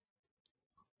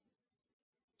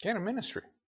 He had a ministry.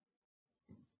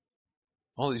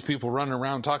 All these people running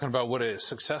around talking about what a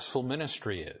successful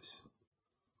ministry is.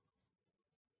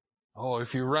 Oh,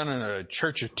 if you're running a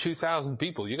church of 2,000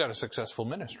 people, you got a successful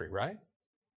ministry, right?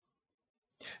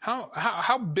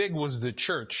 How big was the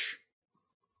church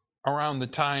around the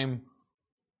time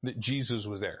that Jesus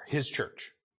was there? His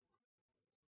church.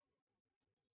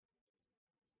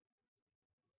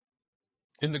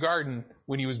 In the garden,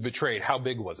 when he was betrayed, how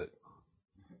big was it?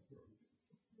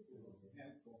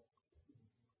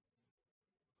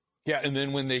 Yeah, and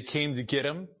then when they came to get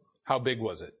him, how big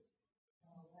was it?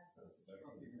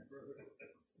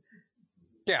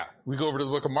 Yeah, we go over to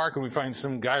the book of Mark and we find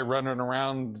some guy running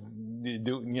around,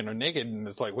 naked, and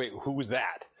it's like, wait, who was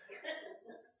that?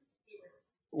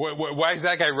 Why is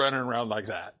that guy running around like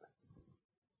that?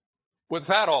 What's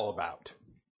that all about?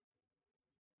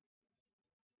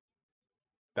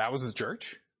 That was his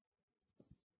church?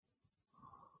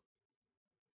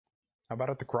 How about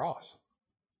at the cross?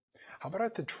 How about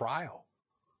at the trial?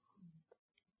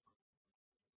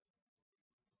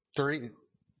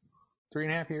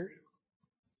 3.5 years?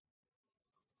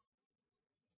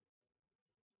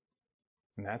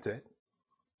 And that's it.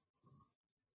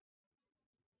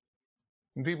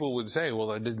 And people would say, well,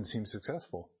 that didn't seem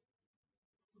successful.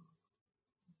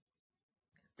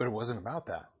 But it wasn't about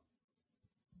that.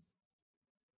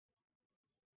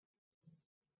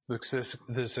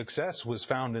 The success was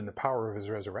found in the power of his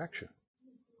resurrection.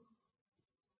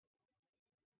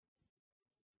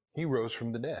 He rose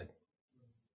from the dead.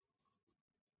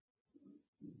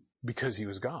 Because he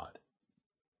was God.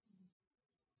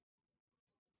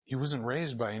 He wasn't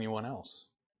raised by anyone else.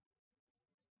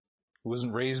 He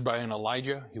wasn't raised by an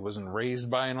Elijah. He wasn't raised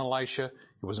by an Elisha.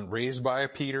 He wasn't raised by a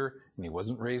Peter. And he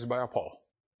wasn't raised by a Paul.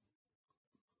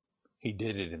 He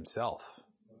did it himself.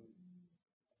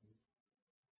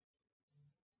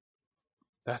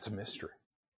 That's a mystery.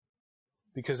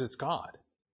 Because it's God.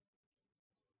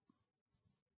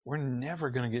 We're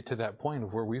never going to get to that point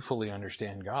of where we fully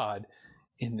understand God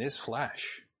in this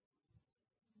flesh.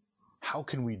 How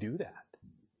can we do that?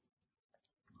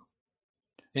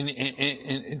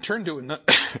 And turn to another,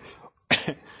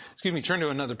 turn to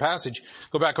another passage.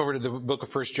 Go back over to the book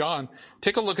of 1 John.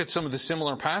 Take a look at some of the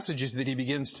similar passages that he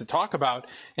begins to talk about.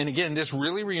 And again, this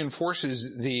really reinforces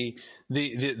the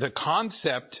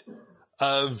concept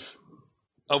of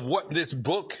what this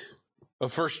book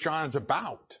of 1 John is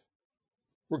about.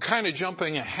 We're kind of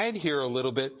jumping ahead here a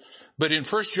little bit, but in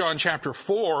 1 John chapter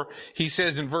 4, he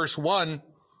says in verse 1,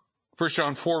 1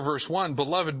 John 4 verse 1,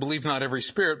 beloved, believe not every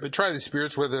spirit, but try the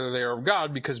spirits whether they are of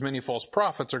God, because many false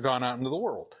prophets are gone out into the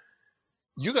world.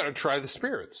 You got to try the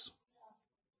spirits.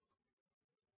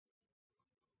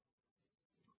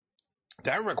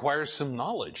 That requires some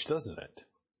knowledge, doesn't it?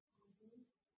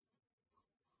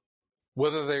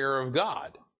 Whether they are of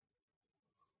God.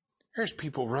 There's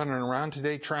people running around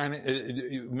today trying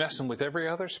to, messing with every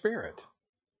other spirit.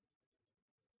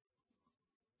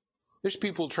 There's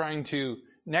people trying to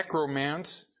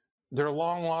necromance their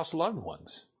long-lost loved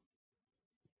ones.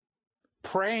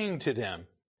 Praying to them.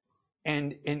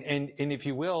 And if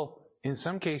you will, in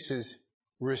some cases,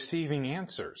 receiving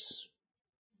answers.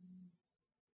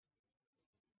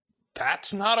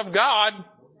 That's not of God.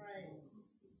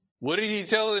 What did he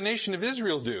tell the nation of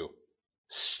Israel do?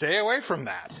 Stay away from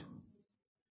that.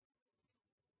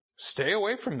 Stay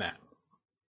away from that.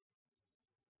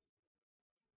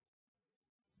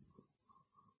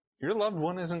 Your loved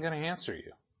one isn't going to answer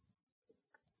you.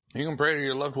 You can pray to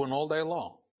your loved one all day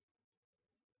long.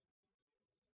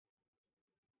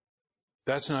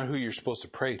 That's not who you're supposed to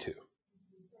pray to.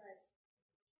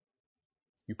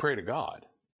 You pray to God.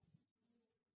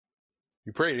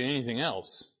 You pray to anything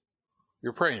else,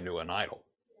 you're praying to an idol.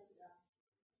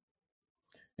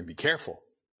 And be careful.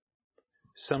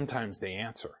 Sometimes they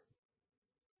answer.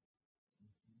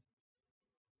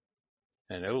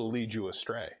 And it'll lead you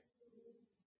astray.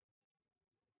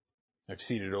 I've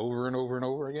seen it over and over and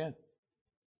over again.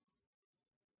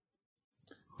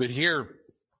 But here,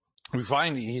 we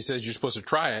find he says you're supposed to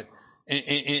try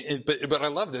it. But I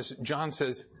love this. John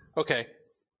says, okay,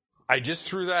 I just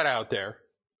threw that out there.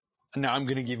 And now I'm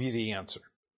going to give you the answer.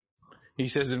 He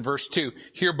says in verse 2,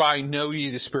 hereby know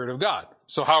ye the Spirit of God.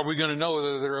 So how are we going to know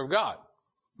whether they're of God?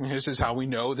 And this is how we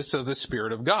know this is the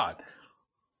Spirit of God.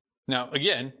 Now,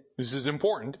 again, this is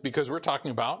important because we're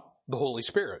talking about the Holy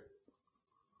Spirit.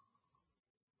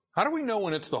 How do we know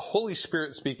when it's the Holy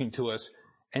Spirit speaking to us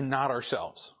and not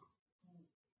ourselves?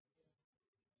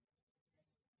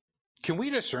 Can we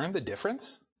discern the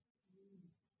difference?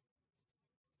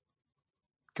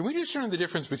 Can we discern the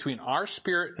difference between our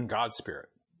spirit and God's Spirit?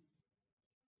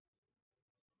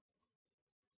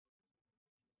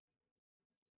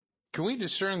 Can we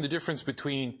discern the difference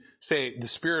between, say, the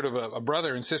spirit of a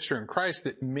brother and sister in Christ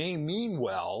that may mean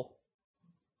well,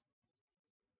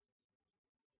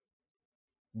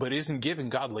 but isn't giving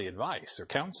godly advice or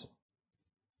counsel?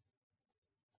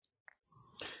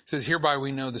 It says, hereby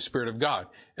we know the Spirit of God.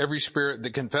 Every spirit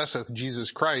that confesseth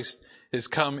Jesus Christ is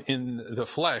come in the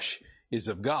flesh is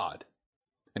of God.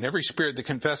 And every spirit that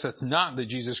confesseth not that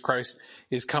Jesus Christ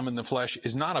is come in the flesh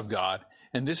is not of God.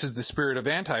 And this is the spirit of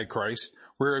Antichrist,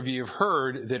 whereof ye have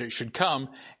heard that it should come,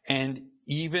 and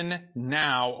even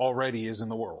now already is in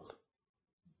the world.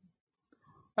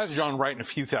 That's John writing a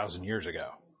few thousand years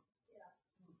ago.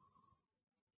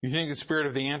 You think the spirit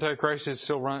of the Antichrist is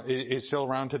still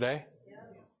around today?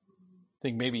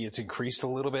 Think maybe it's increased a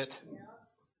little bit?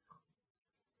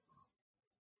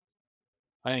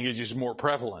 I think it's just more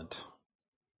prevalent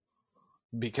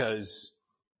because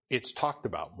it's talked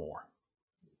about more.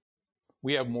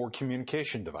 We have more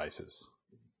communication devices.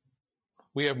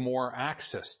 We have more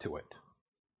access to it.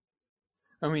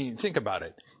 I mean, think about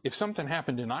it. If something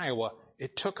happened in Iowa,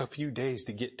 it took a few days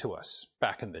to get to us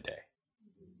back in the day.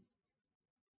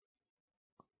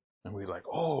 And we're like,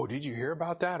 oh, did you hear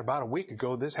about that? About a week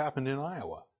ago, this happened in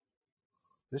Iowa.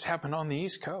 This happened on the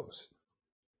East Coast.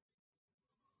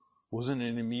 Wasn't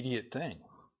an immediate thing.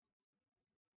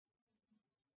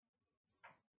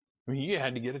 I mean, you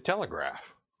had to get a telegraph.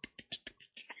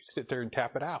 Sit there and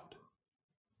tap it out.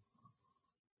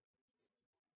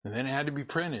 And then it had to be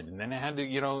printed. And then it had to,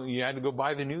 you had to go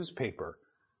buy the newspaper.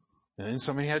 And then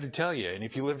somebody had to tell you. And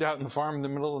if you lived out in the farm in the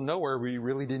middle of nowhere where you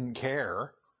really didn't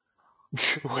care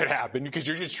what happened because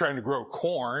you're just trying to grow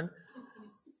corn,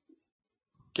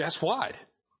 guess what?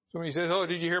 Somebody says, oh,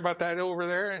 did you hear about that over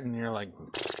there? And you're like,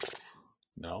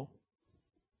 no.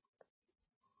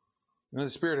 And the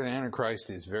spirit of the Antichrist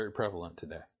is very prevalent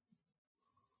today.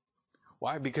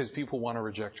 Why? Because people want to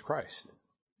reject Christ.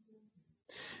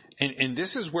 And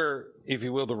this is where, if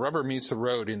you will, the rubber meets the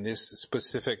road in this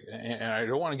specific, and I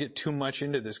don't want to get too much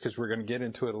into this because we're going to get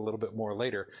into it a little bit more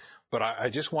later, but I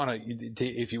just want to,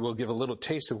 if you will, give a little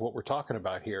taste of what we're talking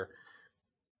about here.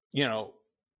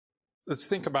 Let's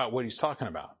think about what he's talking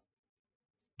about.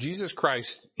 Jesus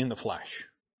Christ in the flesh.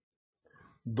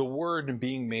 The Word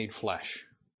being made flesh.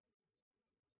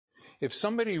 If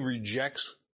somebody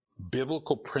rejects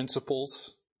biblical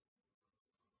principles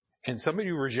and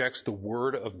somebody rejects the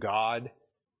Word of God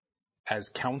as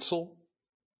counsel,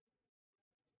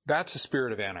 that's the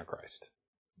spirit of Antichrist.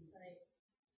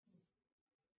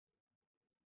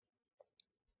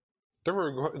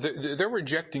 They're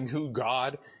rejecting who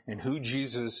God and who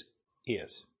Jesus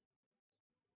is.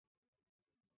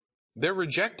 They're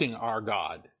rejecting our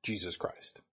God, Jesus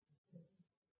Christ.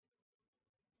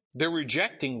 They're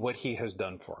rejecting what he has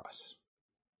done for us.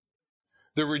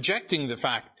 They're rejecting the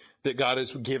fact that God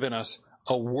has given us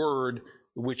a word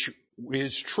which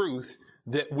is truth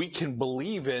that we can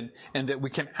believe in and that we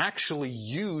can actually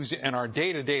use in our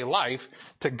day-to-day life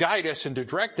to guide us and to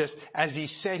direct us as he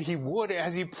said he would,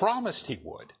 as he promised he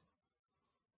would.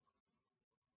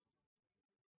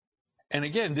 And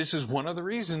again, this is one of the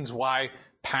reasons why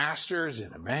pastors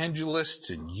and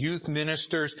evangelists and youth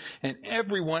ministers and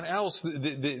everyone else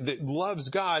that loves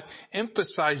God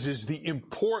emphasizes the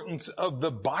importance of the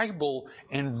Bible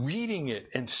and reading it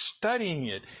and studying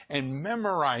it and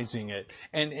memorizing it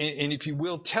and if you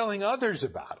will, telling others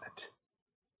about it.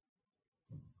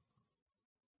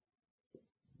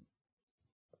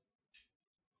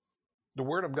 The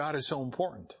Word of God is so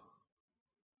important.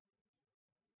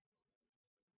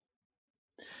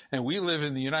 And we live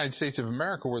in the United States of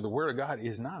America where the Word of God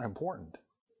is not important.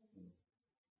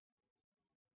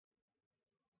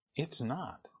 It's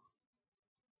not.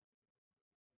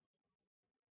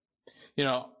 You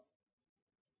know,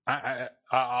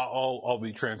 I'll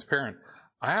be transparent.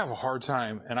 I have a hard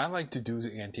time, and I like to do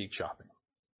the antique shopping.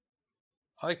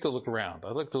 I like to look around.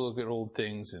 I like to look at old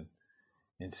things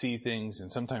and see things,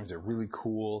 and sometimes they're really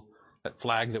cool. That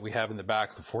flag that we have in the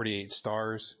back, the 48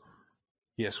 stars.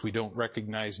 Yes, we don't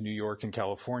recognize New York and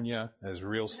California as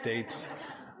real states.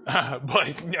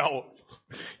 But no,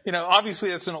 obviously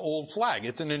that's an old flag.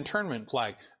 It's an internment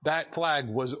flag. That flag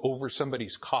was over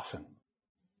somebody's coffin.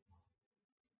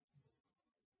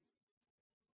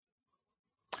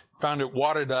 Found it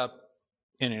wadded up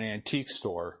in an antique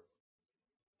store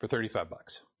for $35.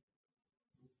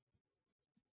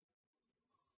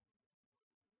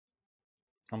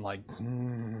 I'm like,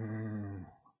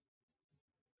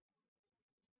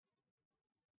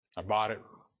 I bought it,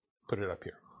 put it up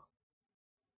here.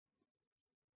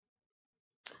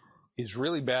 It's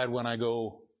really bad when I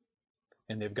go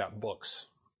and they've got books.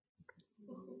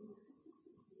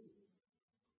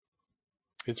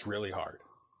 It's really hard.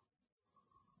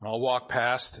 And I'll walk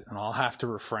past and I'll have to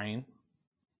refrain.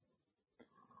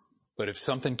 But if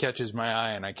something catches my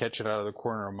eye and I catch it out of the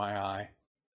corner of my eye,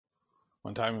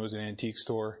 one time it was an antique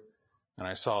store and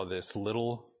I saw this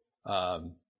little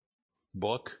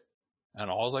book. And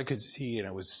all I could see, and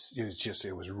it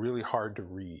was really hard to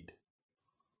read.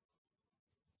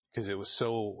 Because it was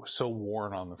so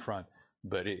worn on the front.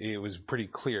 But it was pretty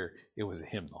clear it was a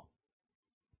hymnal.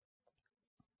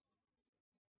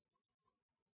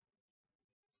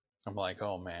 I'm like,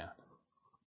 oh man.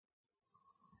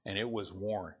 And it was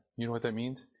worn. You know what that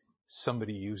means?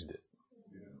 Somebody used it.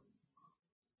 Yeah.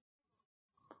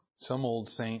 Some old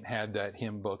saint had that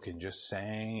hymn book and just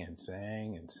sang and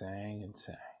sang and sang and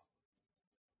sang.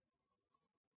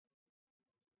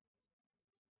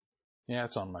 Yeah,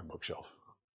 it's on my bookshelf.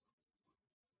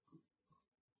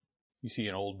 You see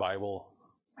an old Bible,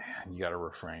 man, you gotta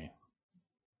refrain.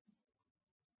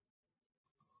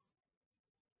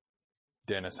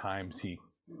 Dennis Himes, he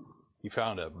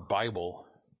found a Bible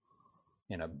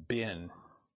in a bin.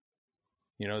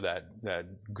 You know,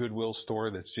 that Goodwill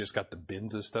store that's just got the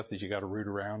bins of stuff that you gotta root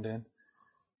around in?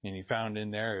 And he found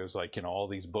in there, it was like, all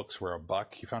these books were $1.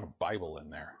 He found a Bible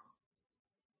in there.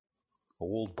 An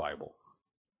old Bible.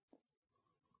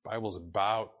 Bible's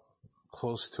about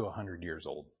close to 100 years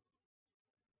old.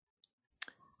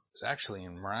 It's actually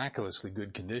in miraculously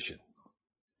good condition.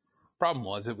 Problem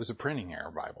was, it was a printing error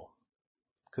Bible.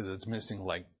 Because it's missing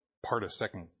like part of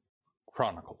 2nd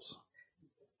Chronicles.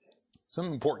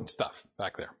 Some important stuff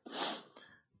back there.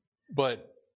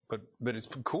 But it's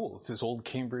cool. It's this old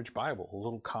Cambridge Bible, a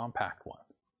little compact one.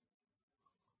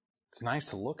 It's nice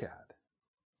to look at.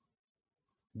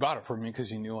 He bought it for me because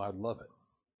he knew I'd love it.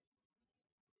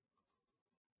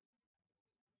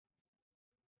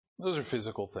 Those are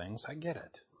physical things. I get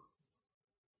it.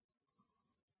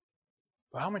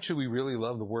 But how much do we really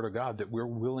love the Word of God that we're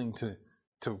willing to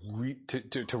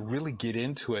really get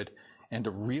into it and to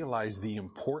realize the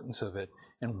importance of it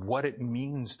and what it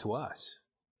means to us?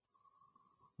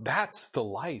 That's the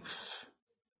life.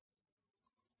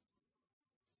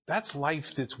 That's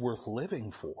life that's worth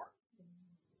living for.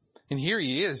 And here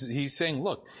he is. He's saying,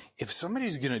 look, if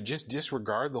somebody's going to just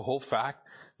disregard the whole fact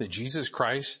that Jesus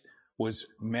Christ was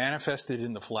manifested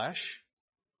in the flesh,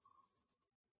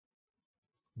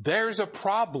 there's a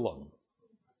problem.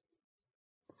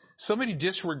 Somebody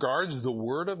disregards the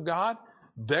Word of God,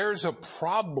 there's a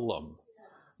problem.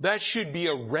 That should be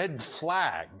a red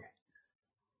flag.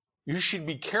 You should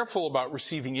be careful about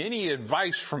receiving any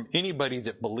advice from anybody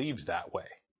that believes that way.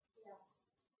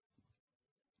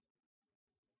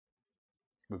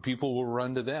 But people will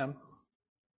run to them.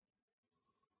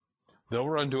 They'll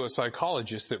run to a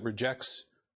psychologist that rejects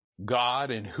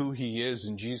God and who he is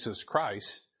in Jesus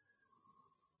Christ.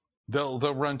 They'll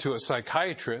run to a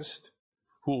psychiatrist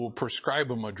who will prescribe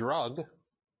them a drug.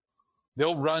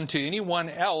 They'll run to anyone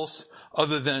else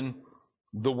other than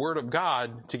the Word of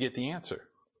God to get the answer.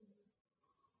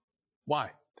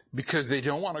 Why? Because they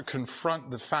don't want to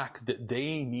confront the fact that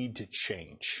they need to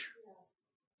change.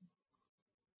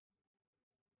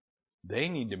 They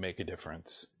need to make a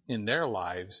difference in their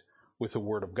lives with the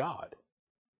Word of God.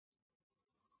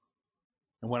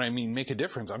 And when I mean make a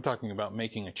difference, I'm talking about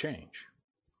making a change.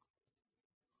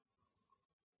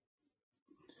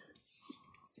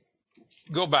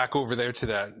 Go back over there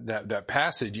to that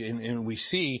passage, and we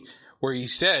see where he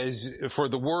says, for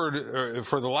the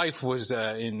life was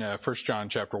in 1 John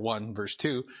chapter 1, verse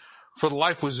 2, for the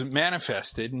life was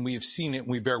manifested, and we have seen it, and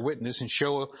we bear witness, and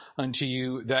show unto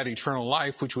you that eternal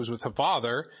life which was with the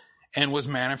Father, and was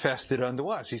manifested unto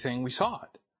us. He's saying we saw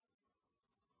it.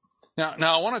 Now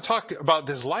I want to talk about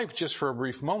this life just for a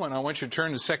brief moment. I want you to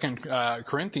turn to 2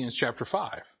 Corinthians chapter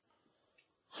 5.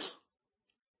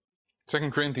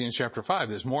 2 Corinthians chapter 5.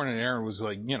 This morning Aaron was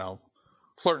like,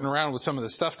 flirting around with some of the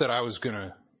stuff that I was going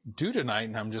to do tonight,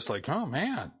 and I'm just like, oh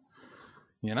man,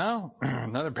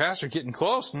 another pastor getting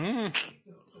close, But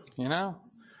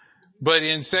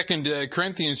in 2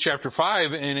 Corinthians chapter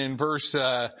 5 and in verse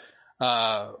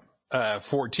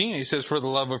 14, he says, for the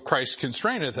love of Christ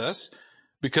constraineth us,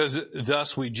 because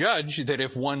thus we judge that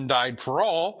if one died for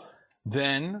all,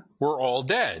 then we're all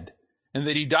dead. And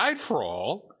that he died for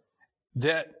all,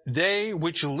 that they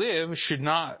which live should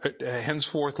not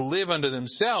henceforth live unto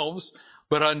themselves,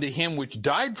 but unto him which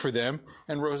died for them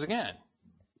and rose again.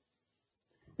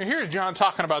 Now here's John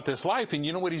talking about this life, and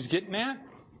you know what he's getting at?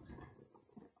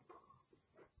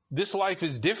 This life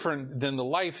is different than the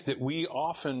life that we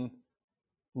often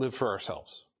live for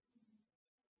ourselves.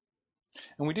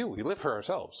 And we live for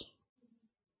ourselves.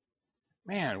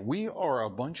 Man, we are a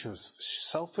bunch of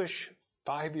selfish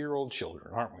 5-year-old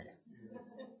children, aren't we?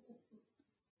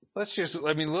 Let's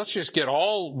just get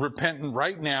all repentant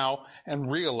right now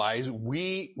and realize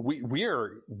we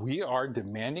are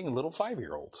demanding little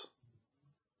 5-year-olds.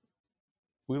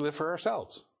 We live for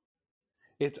ourselves.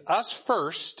 It's us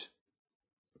first,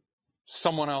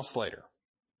 someone else later.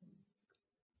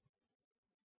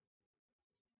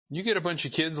 You get a bunch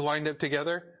of kids lined up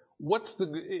together. What's to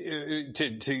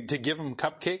give them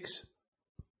cupcakes?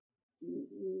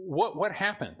 What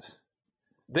happens?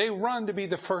 They run to be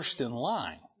the first in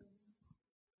line.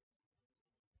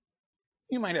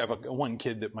 You might have one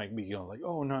kid that might be going like,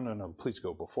 oh, no, please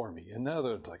go before me. And the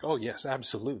other, it's like, oh, yes,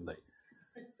 absolutely.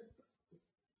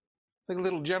 Like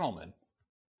little gentlemen.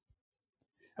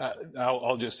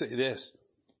 I'll just say this.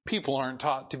 People aren't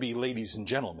taught to be ladies and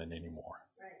gentlemen anymore.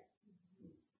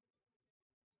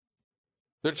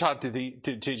 They're taught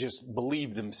to just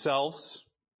believe themselves,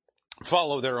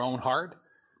 follow their own heart,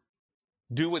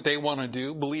 do what they want to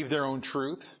do, believe their own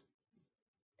truth,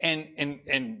 and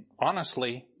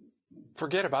honestly,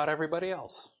 forget about everybody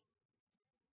else.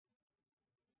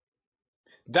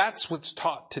 That's what's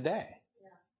taught today.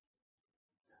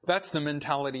 That's the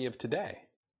mentality of today.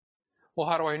 Well,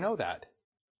 how do I know that?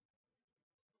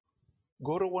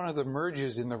 Go to one of the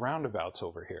merges in the roundabouts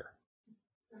over here.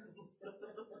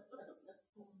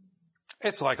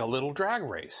 It's like a little drag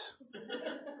race.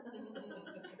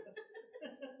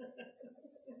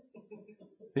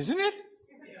 Isn't it?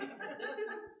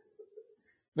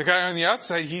 The guy on the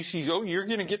outside, he sees, oh, you're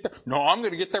going to get there. No, I'm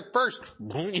going to get there first.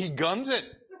 He guns it.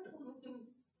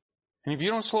 And if you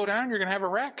don't slow down, you're going to have a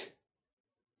wreck.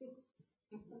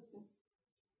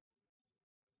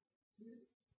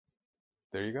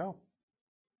 There you go.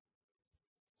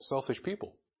 Selfish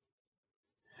people.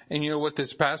 And you know what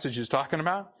this passage is talking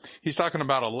about? He's talking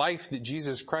about a life that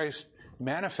Jesus Christ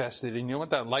manifested. And you know what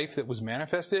that life that was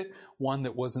manifested? One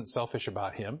that wasn't selfish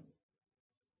about him.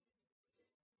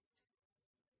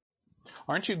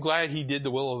 Aren't you glad he did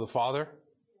the will of the Father?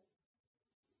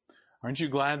 Aren't you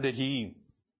glad that he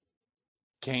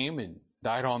came and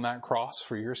died on that cross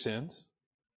for your sins?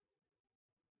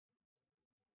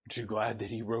 Aren't you glad that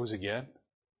he rose again?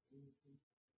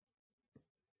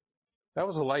 That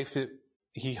was a life that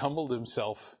he humbled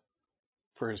himself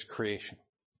for his creation.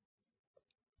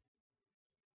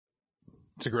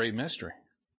 It's a great mystery.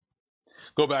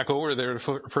 go back over there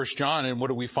to 1 John, and what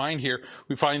do we find here?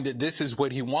 We find that this is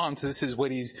what he wants. This is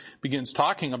what he begins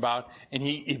talking about, and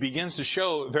he begins to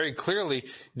show very clearly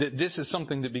that this is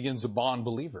something that begins to bond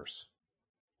believers.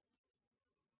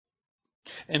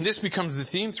 And this becomes the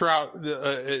theme throughout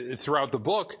the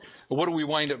book. What do we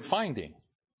wind up finding?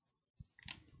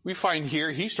 We find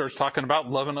here he starts talking about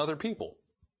loving other people.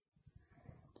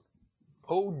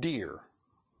 Oh dear.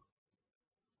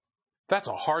 That's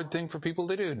a hard thing for people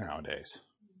to do nowadays.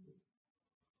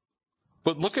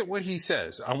 But look at what he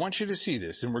says. I want you to see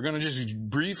this, and we're going to just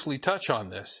briefly touch on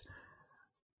this.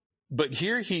 But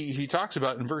here he talks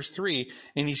about in verse 3,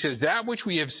 and he says, that which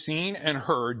we have seen and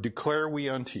heard declare we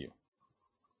unto you.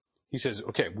 He says,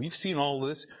 okay, we've seen all of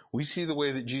this. We see the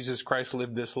way that Jesus Christ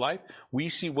lived this life. We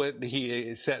see what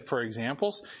he set for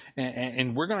examples.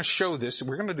 And we're going to show this.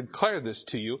 We're going to declare this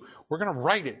to you. We're going to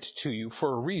write it to you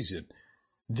for a reason,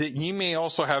 that ye may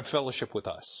also have fellowship with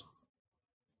us.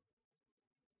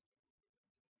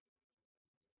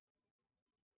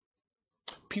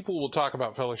 People will talk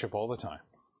about fellowship all the time.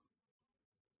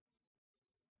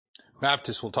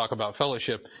 Baptists will talk about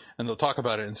fellowship, and they'll talk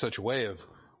about it in such a way of,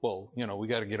 well, we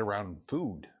got to get around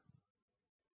food,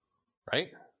 right?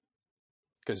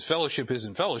 Because fellowship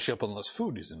isn't fellowship unless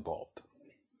food is involved.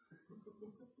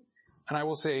 And I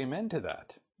will say amen to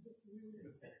that.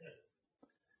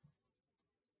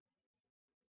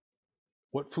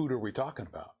 What food are we talking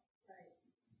about?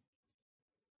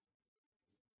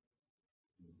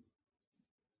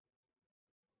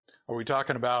 Are we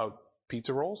talking about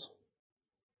pizza rolls?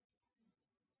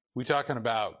 Are we talking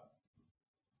about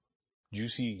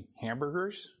juicy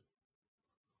hamburgers?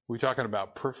 Are we talking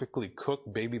about perfectly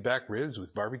cooked baby back ribs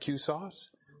with barbecue sauce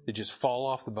that just fall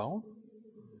off the bone?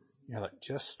 You're like,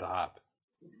 just stop.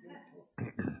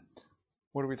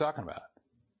 What are we talking about?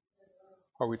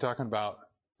 Are we talking about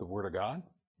the Word of God?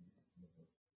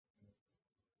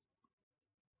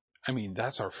 I mean,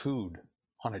 that's our food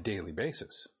on a daily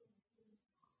basis.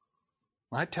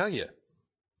 I tell you,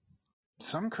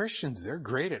 some Christians, they're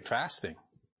great at fasting.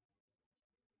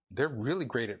 They're really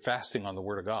great at fasting on the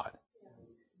Word of God.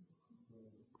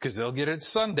 Because they'll get it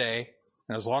Sunday,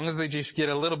 and as long as they just get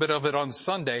a little bit of it on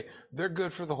Sunday, they're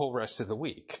good for the whole rest of the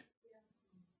week.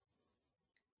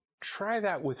 Try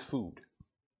that with food.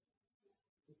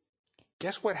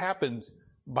 Guess what happens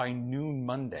by noon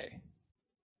Monday?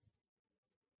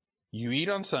 You eat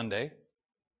on Sunday,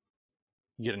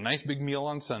 you get a nice big meal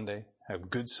on Sunday, have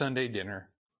good Sunday dinner,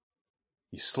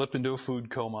 you slip into a food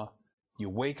coma, you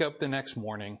wake up the next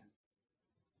morning,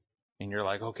 and you're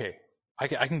like, okay,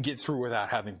 I can get through without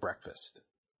having breakfast.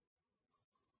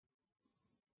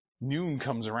 Noon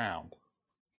comes around,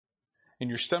 and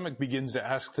your stomach begins to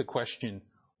ask the question,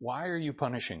 why are you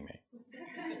punishing me?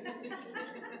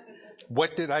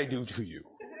 What did I do to you?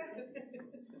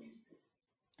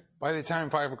 By the time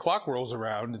 5 o'clock rolls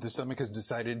around, the stomach has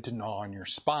decided to gnaw on your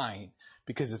spine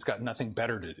because it's got nothing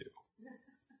better to do.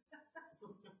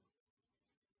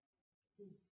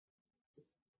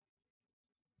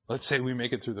 Let's say we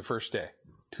make it through the first day.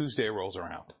 Tuesday rolls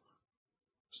around.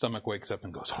 Stomach wakes up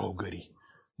and goes, oh, goody.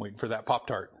 I'm waiting for that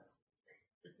Pop-Tart.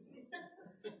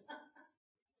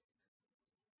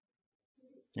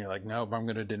 You're like, no, I'm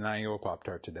going to deny you a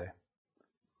Pop-Tart today.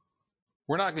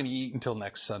 We're not going to eat until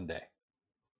next Sunday.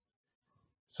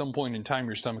 Some point in time,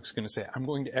 your stomach's going to say, I'm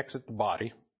going to exit the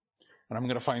body, and I'm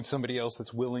going to find somebody else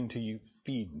that's willing to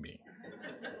feed me.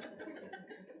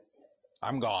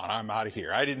 I'm gone. I'm out of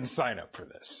here. I didn't sign up for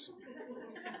this.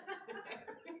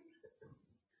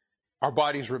 Our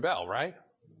bodies rebel, right?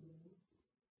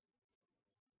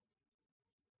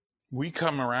 We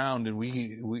come around and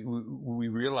we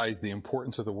realize the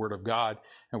importance of the Word of God,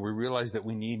 and we realize that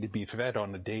we need to be fed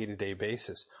on a day-to-day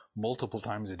basis, multiple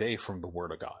times a day from the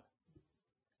Word of God,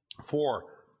 for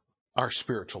our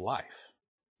spiritual life.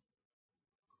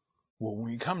 Well,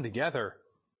 when we come together,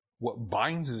 what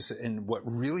binds us and what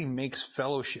really makes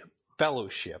fellowship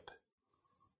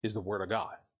is the Word of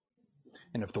God.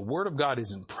 And if the Word of God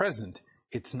isn't present,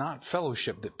 it's not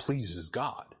fellowship that pleases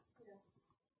God.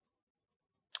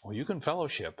 Well, you can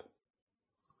fellowship,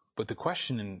 but the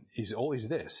question is always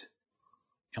this: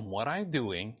 and what I'm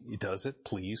doing, does it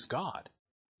please God?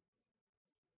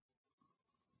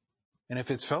 And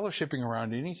if it's fellowshipping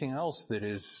around anything else that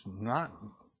is not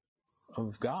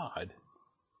of God,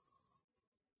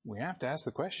 we have to ask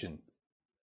the question,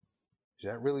 is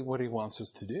that really what He wants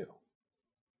us to do?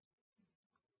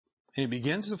 And it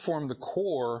begins to form the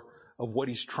core of what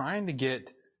He's trying to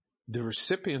get the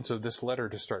recipients of this letter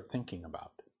to start thinking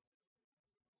about.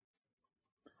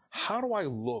 How do I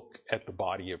look at the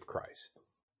body of Christ?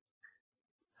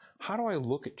 How do I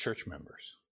look at church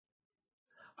members?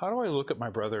 how do I look at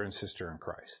my brother and sister in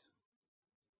Christ?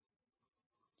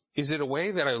 Is it a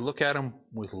way that I look at them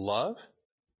with love?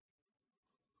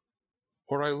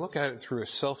 Or do I look at it through a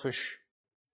selfish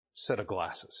set of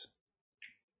glasses?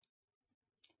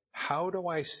 How do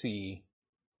I see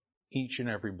each and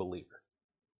every believer?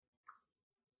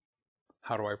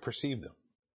 How do I perceive them?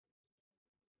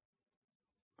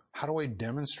 How do I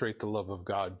demonstrate the love of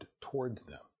God towards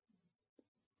them?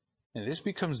 And this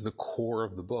becomes the core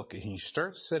of the book, and he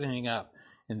starts setting up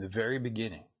in the very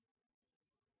beginning.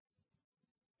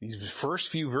 These first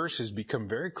few verses become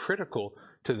very critical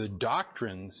to the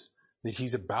doctrines that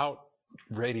he's about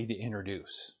ready to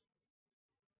introduce.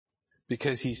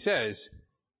 Because he says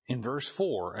in verse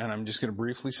 4, and I'm just going to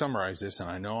briefly summarize this, and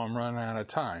I know I'm running out of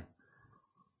time.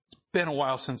 It's been a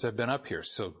while since I've been up here,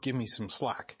 so give me some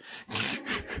slack.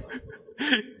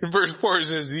 In verse 4 it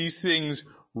says, these things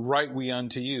write we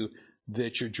unto you,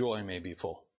 that your joy may be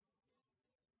full.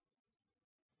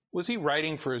 Was he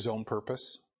writing for his own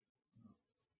purpose?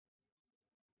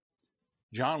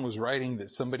 John was writing that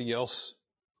somebody else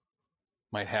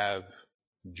might have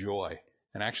joy,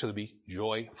 and actually be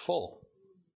joyful.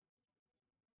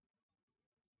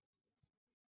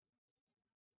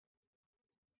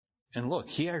 And look,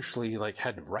 he actually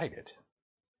had to write it.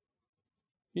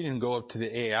 He didn't go up to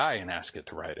the AI and ask it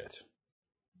to write it.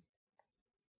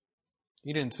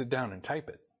 He didn't sit down and type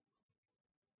it.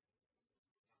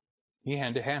 He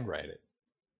had to handwrite it.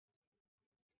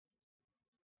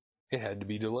 It had to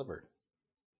be delivered.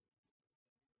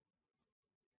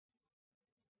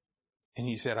 And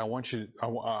he said, I want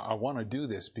to do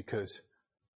this because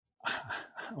I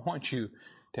want you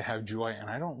to have joy, and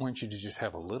I don't want you to just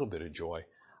have a little bit of joy.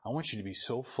 I want you to be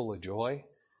so full of joy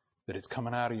that it's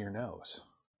coming out of your nose.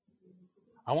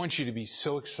 I want you to be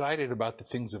so excited about the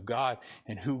things of God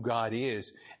and who God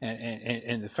is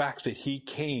and the fact that he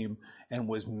came and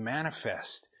was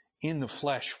manifest in the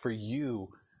flesh for you,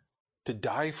 to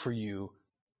die for you,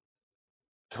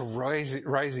 to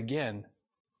rise again,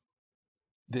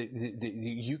 that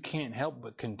you can't help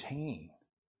but contain.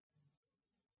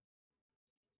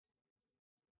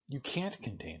 You can't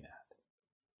contain that.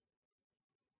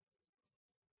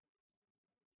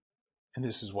 And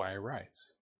this is why he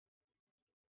writes.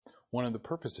 One of the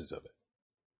purposes of it.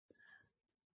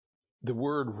 The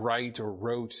word write or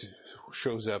wrote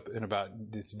shows up in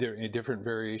different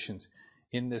variations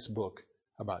in this book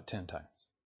about 10 times.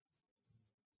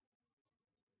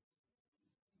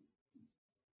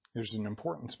 There's an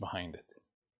importance behind it.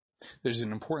 There's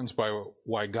an importance by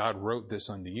why God wrote this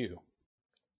unto you.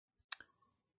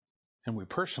 And we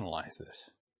personalize this.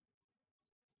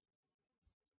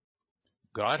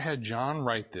 God had John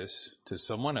write this to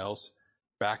someone else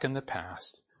back in the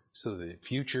past so that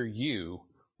future you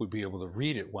would be able to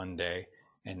read it one day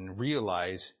and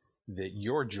realize that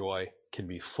your joy can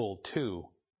be full too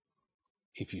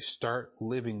if you start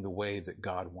living the way that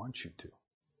God wants you to.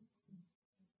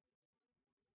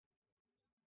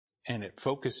 And it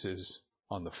focuses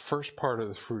on the first part of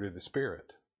the fruit of the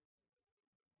Spirit.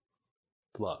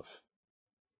 Love.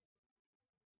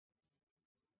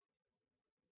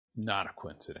 Not a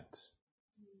coincidence.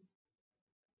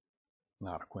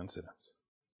 Not a coincidence.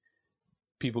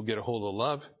 People get a hold of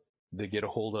love, they get a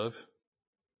hold of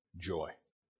joy.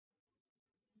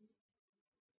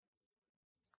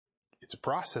 It's a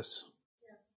process.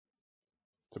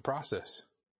 It's a process.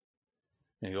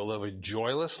 And you'll live a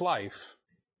joyless life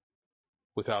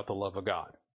without the love of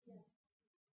God.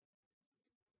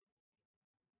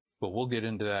 But we'll get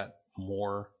into that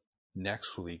more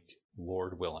next week,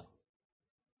 Lord willing.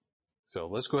 So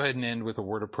let's go ahead and end with a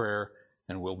word of prayer,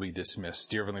 and we'll be dismissed.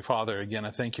 Dear Heavenly Father, again,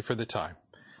 I thank you for the time.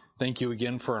 Thank you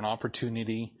again for an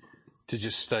opportunity to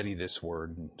just study this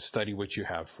word and study what you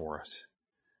have for us.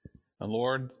 And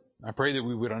Lord, I pray that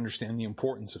we would understand the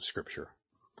importance of Scripture,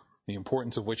 the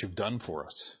importance of what you've done for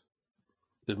us.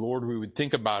 That, Lord, we would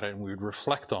think about it and we would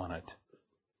reflect on it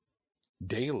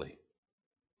daily.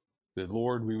 That,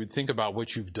 Lord, we would think about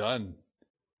what you've done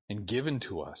and given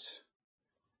to us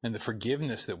and the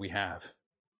forgiveness that we have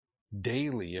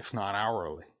daily, if not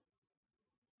hourly.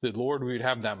 That, Lord, we would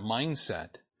have that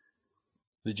mindset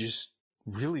that just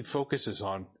really focuses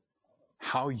on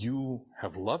how you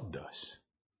have loved us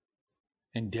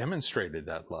and demonstrated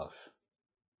that love.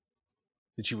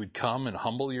 That you would come and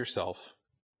humble yourself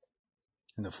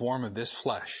in the form of this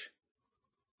flesh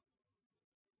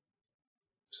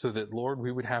so that, Lord,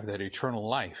 we would have that eternal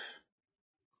life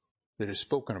that is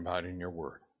spoken about in your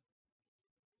word.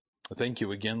 I thank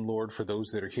you again, Lord, for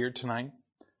those that are here tonight.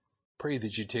 Pray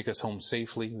that you take us home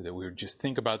safely, that we would just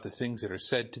think about the things that are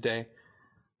said today,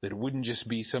 that it wouldn't just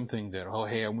be something that, oh,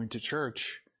 hey, I went to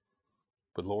church,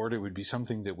 but Lord, it would be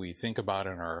something that we think about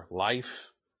in our life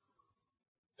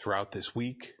throughout this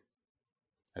week,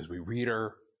 as we read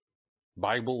our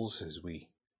Bibles, as we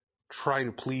try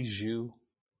to please you,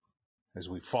 as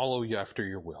we follow you after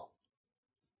your will.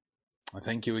 I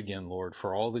thank you again, Lord,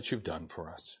 for all that you've done for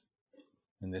us.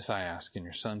 And this I ask in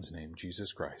your Son's name,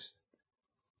 Jesus Christ.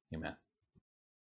 Amen.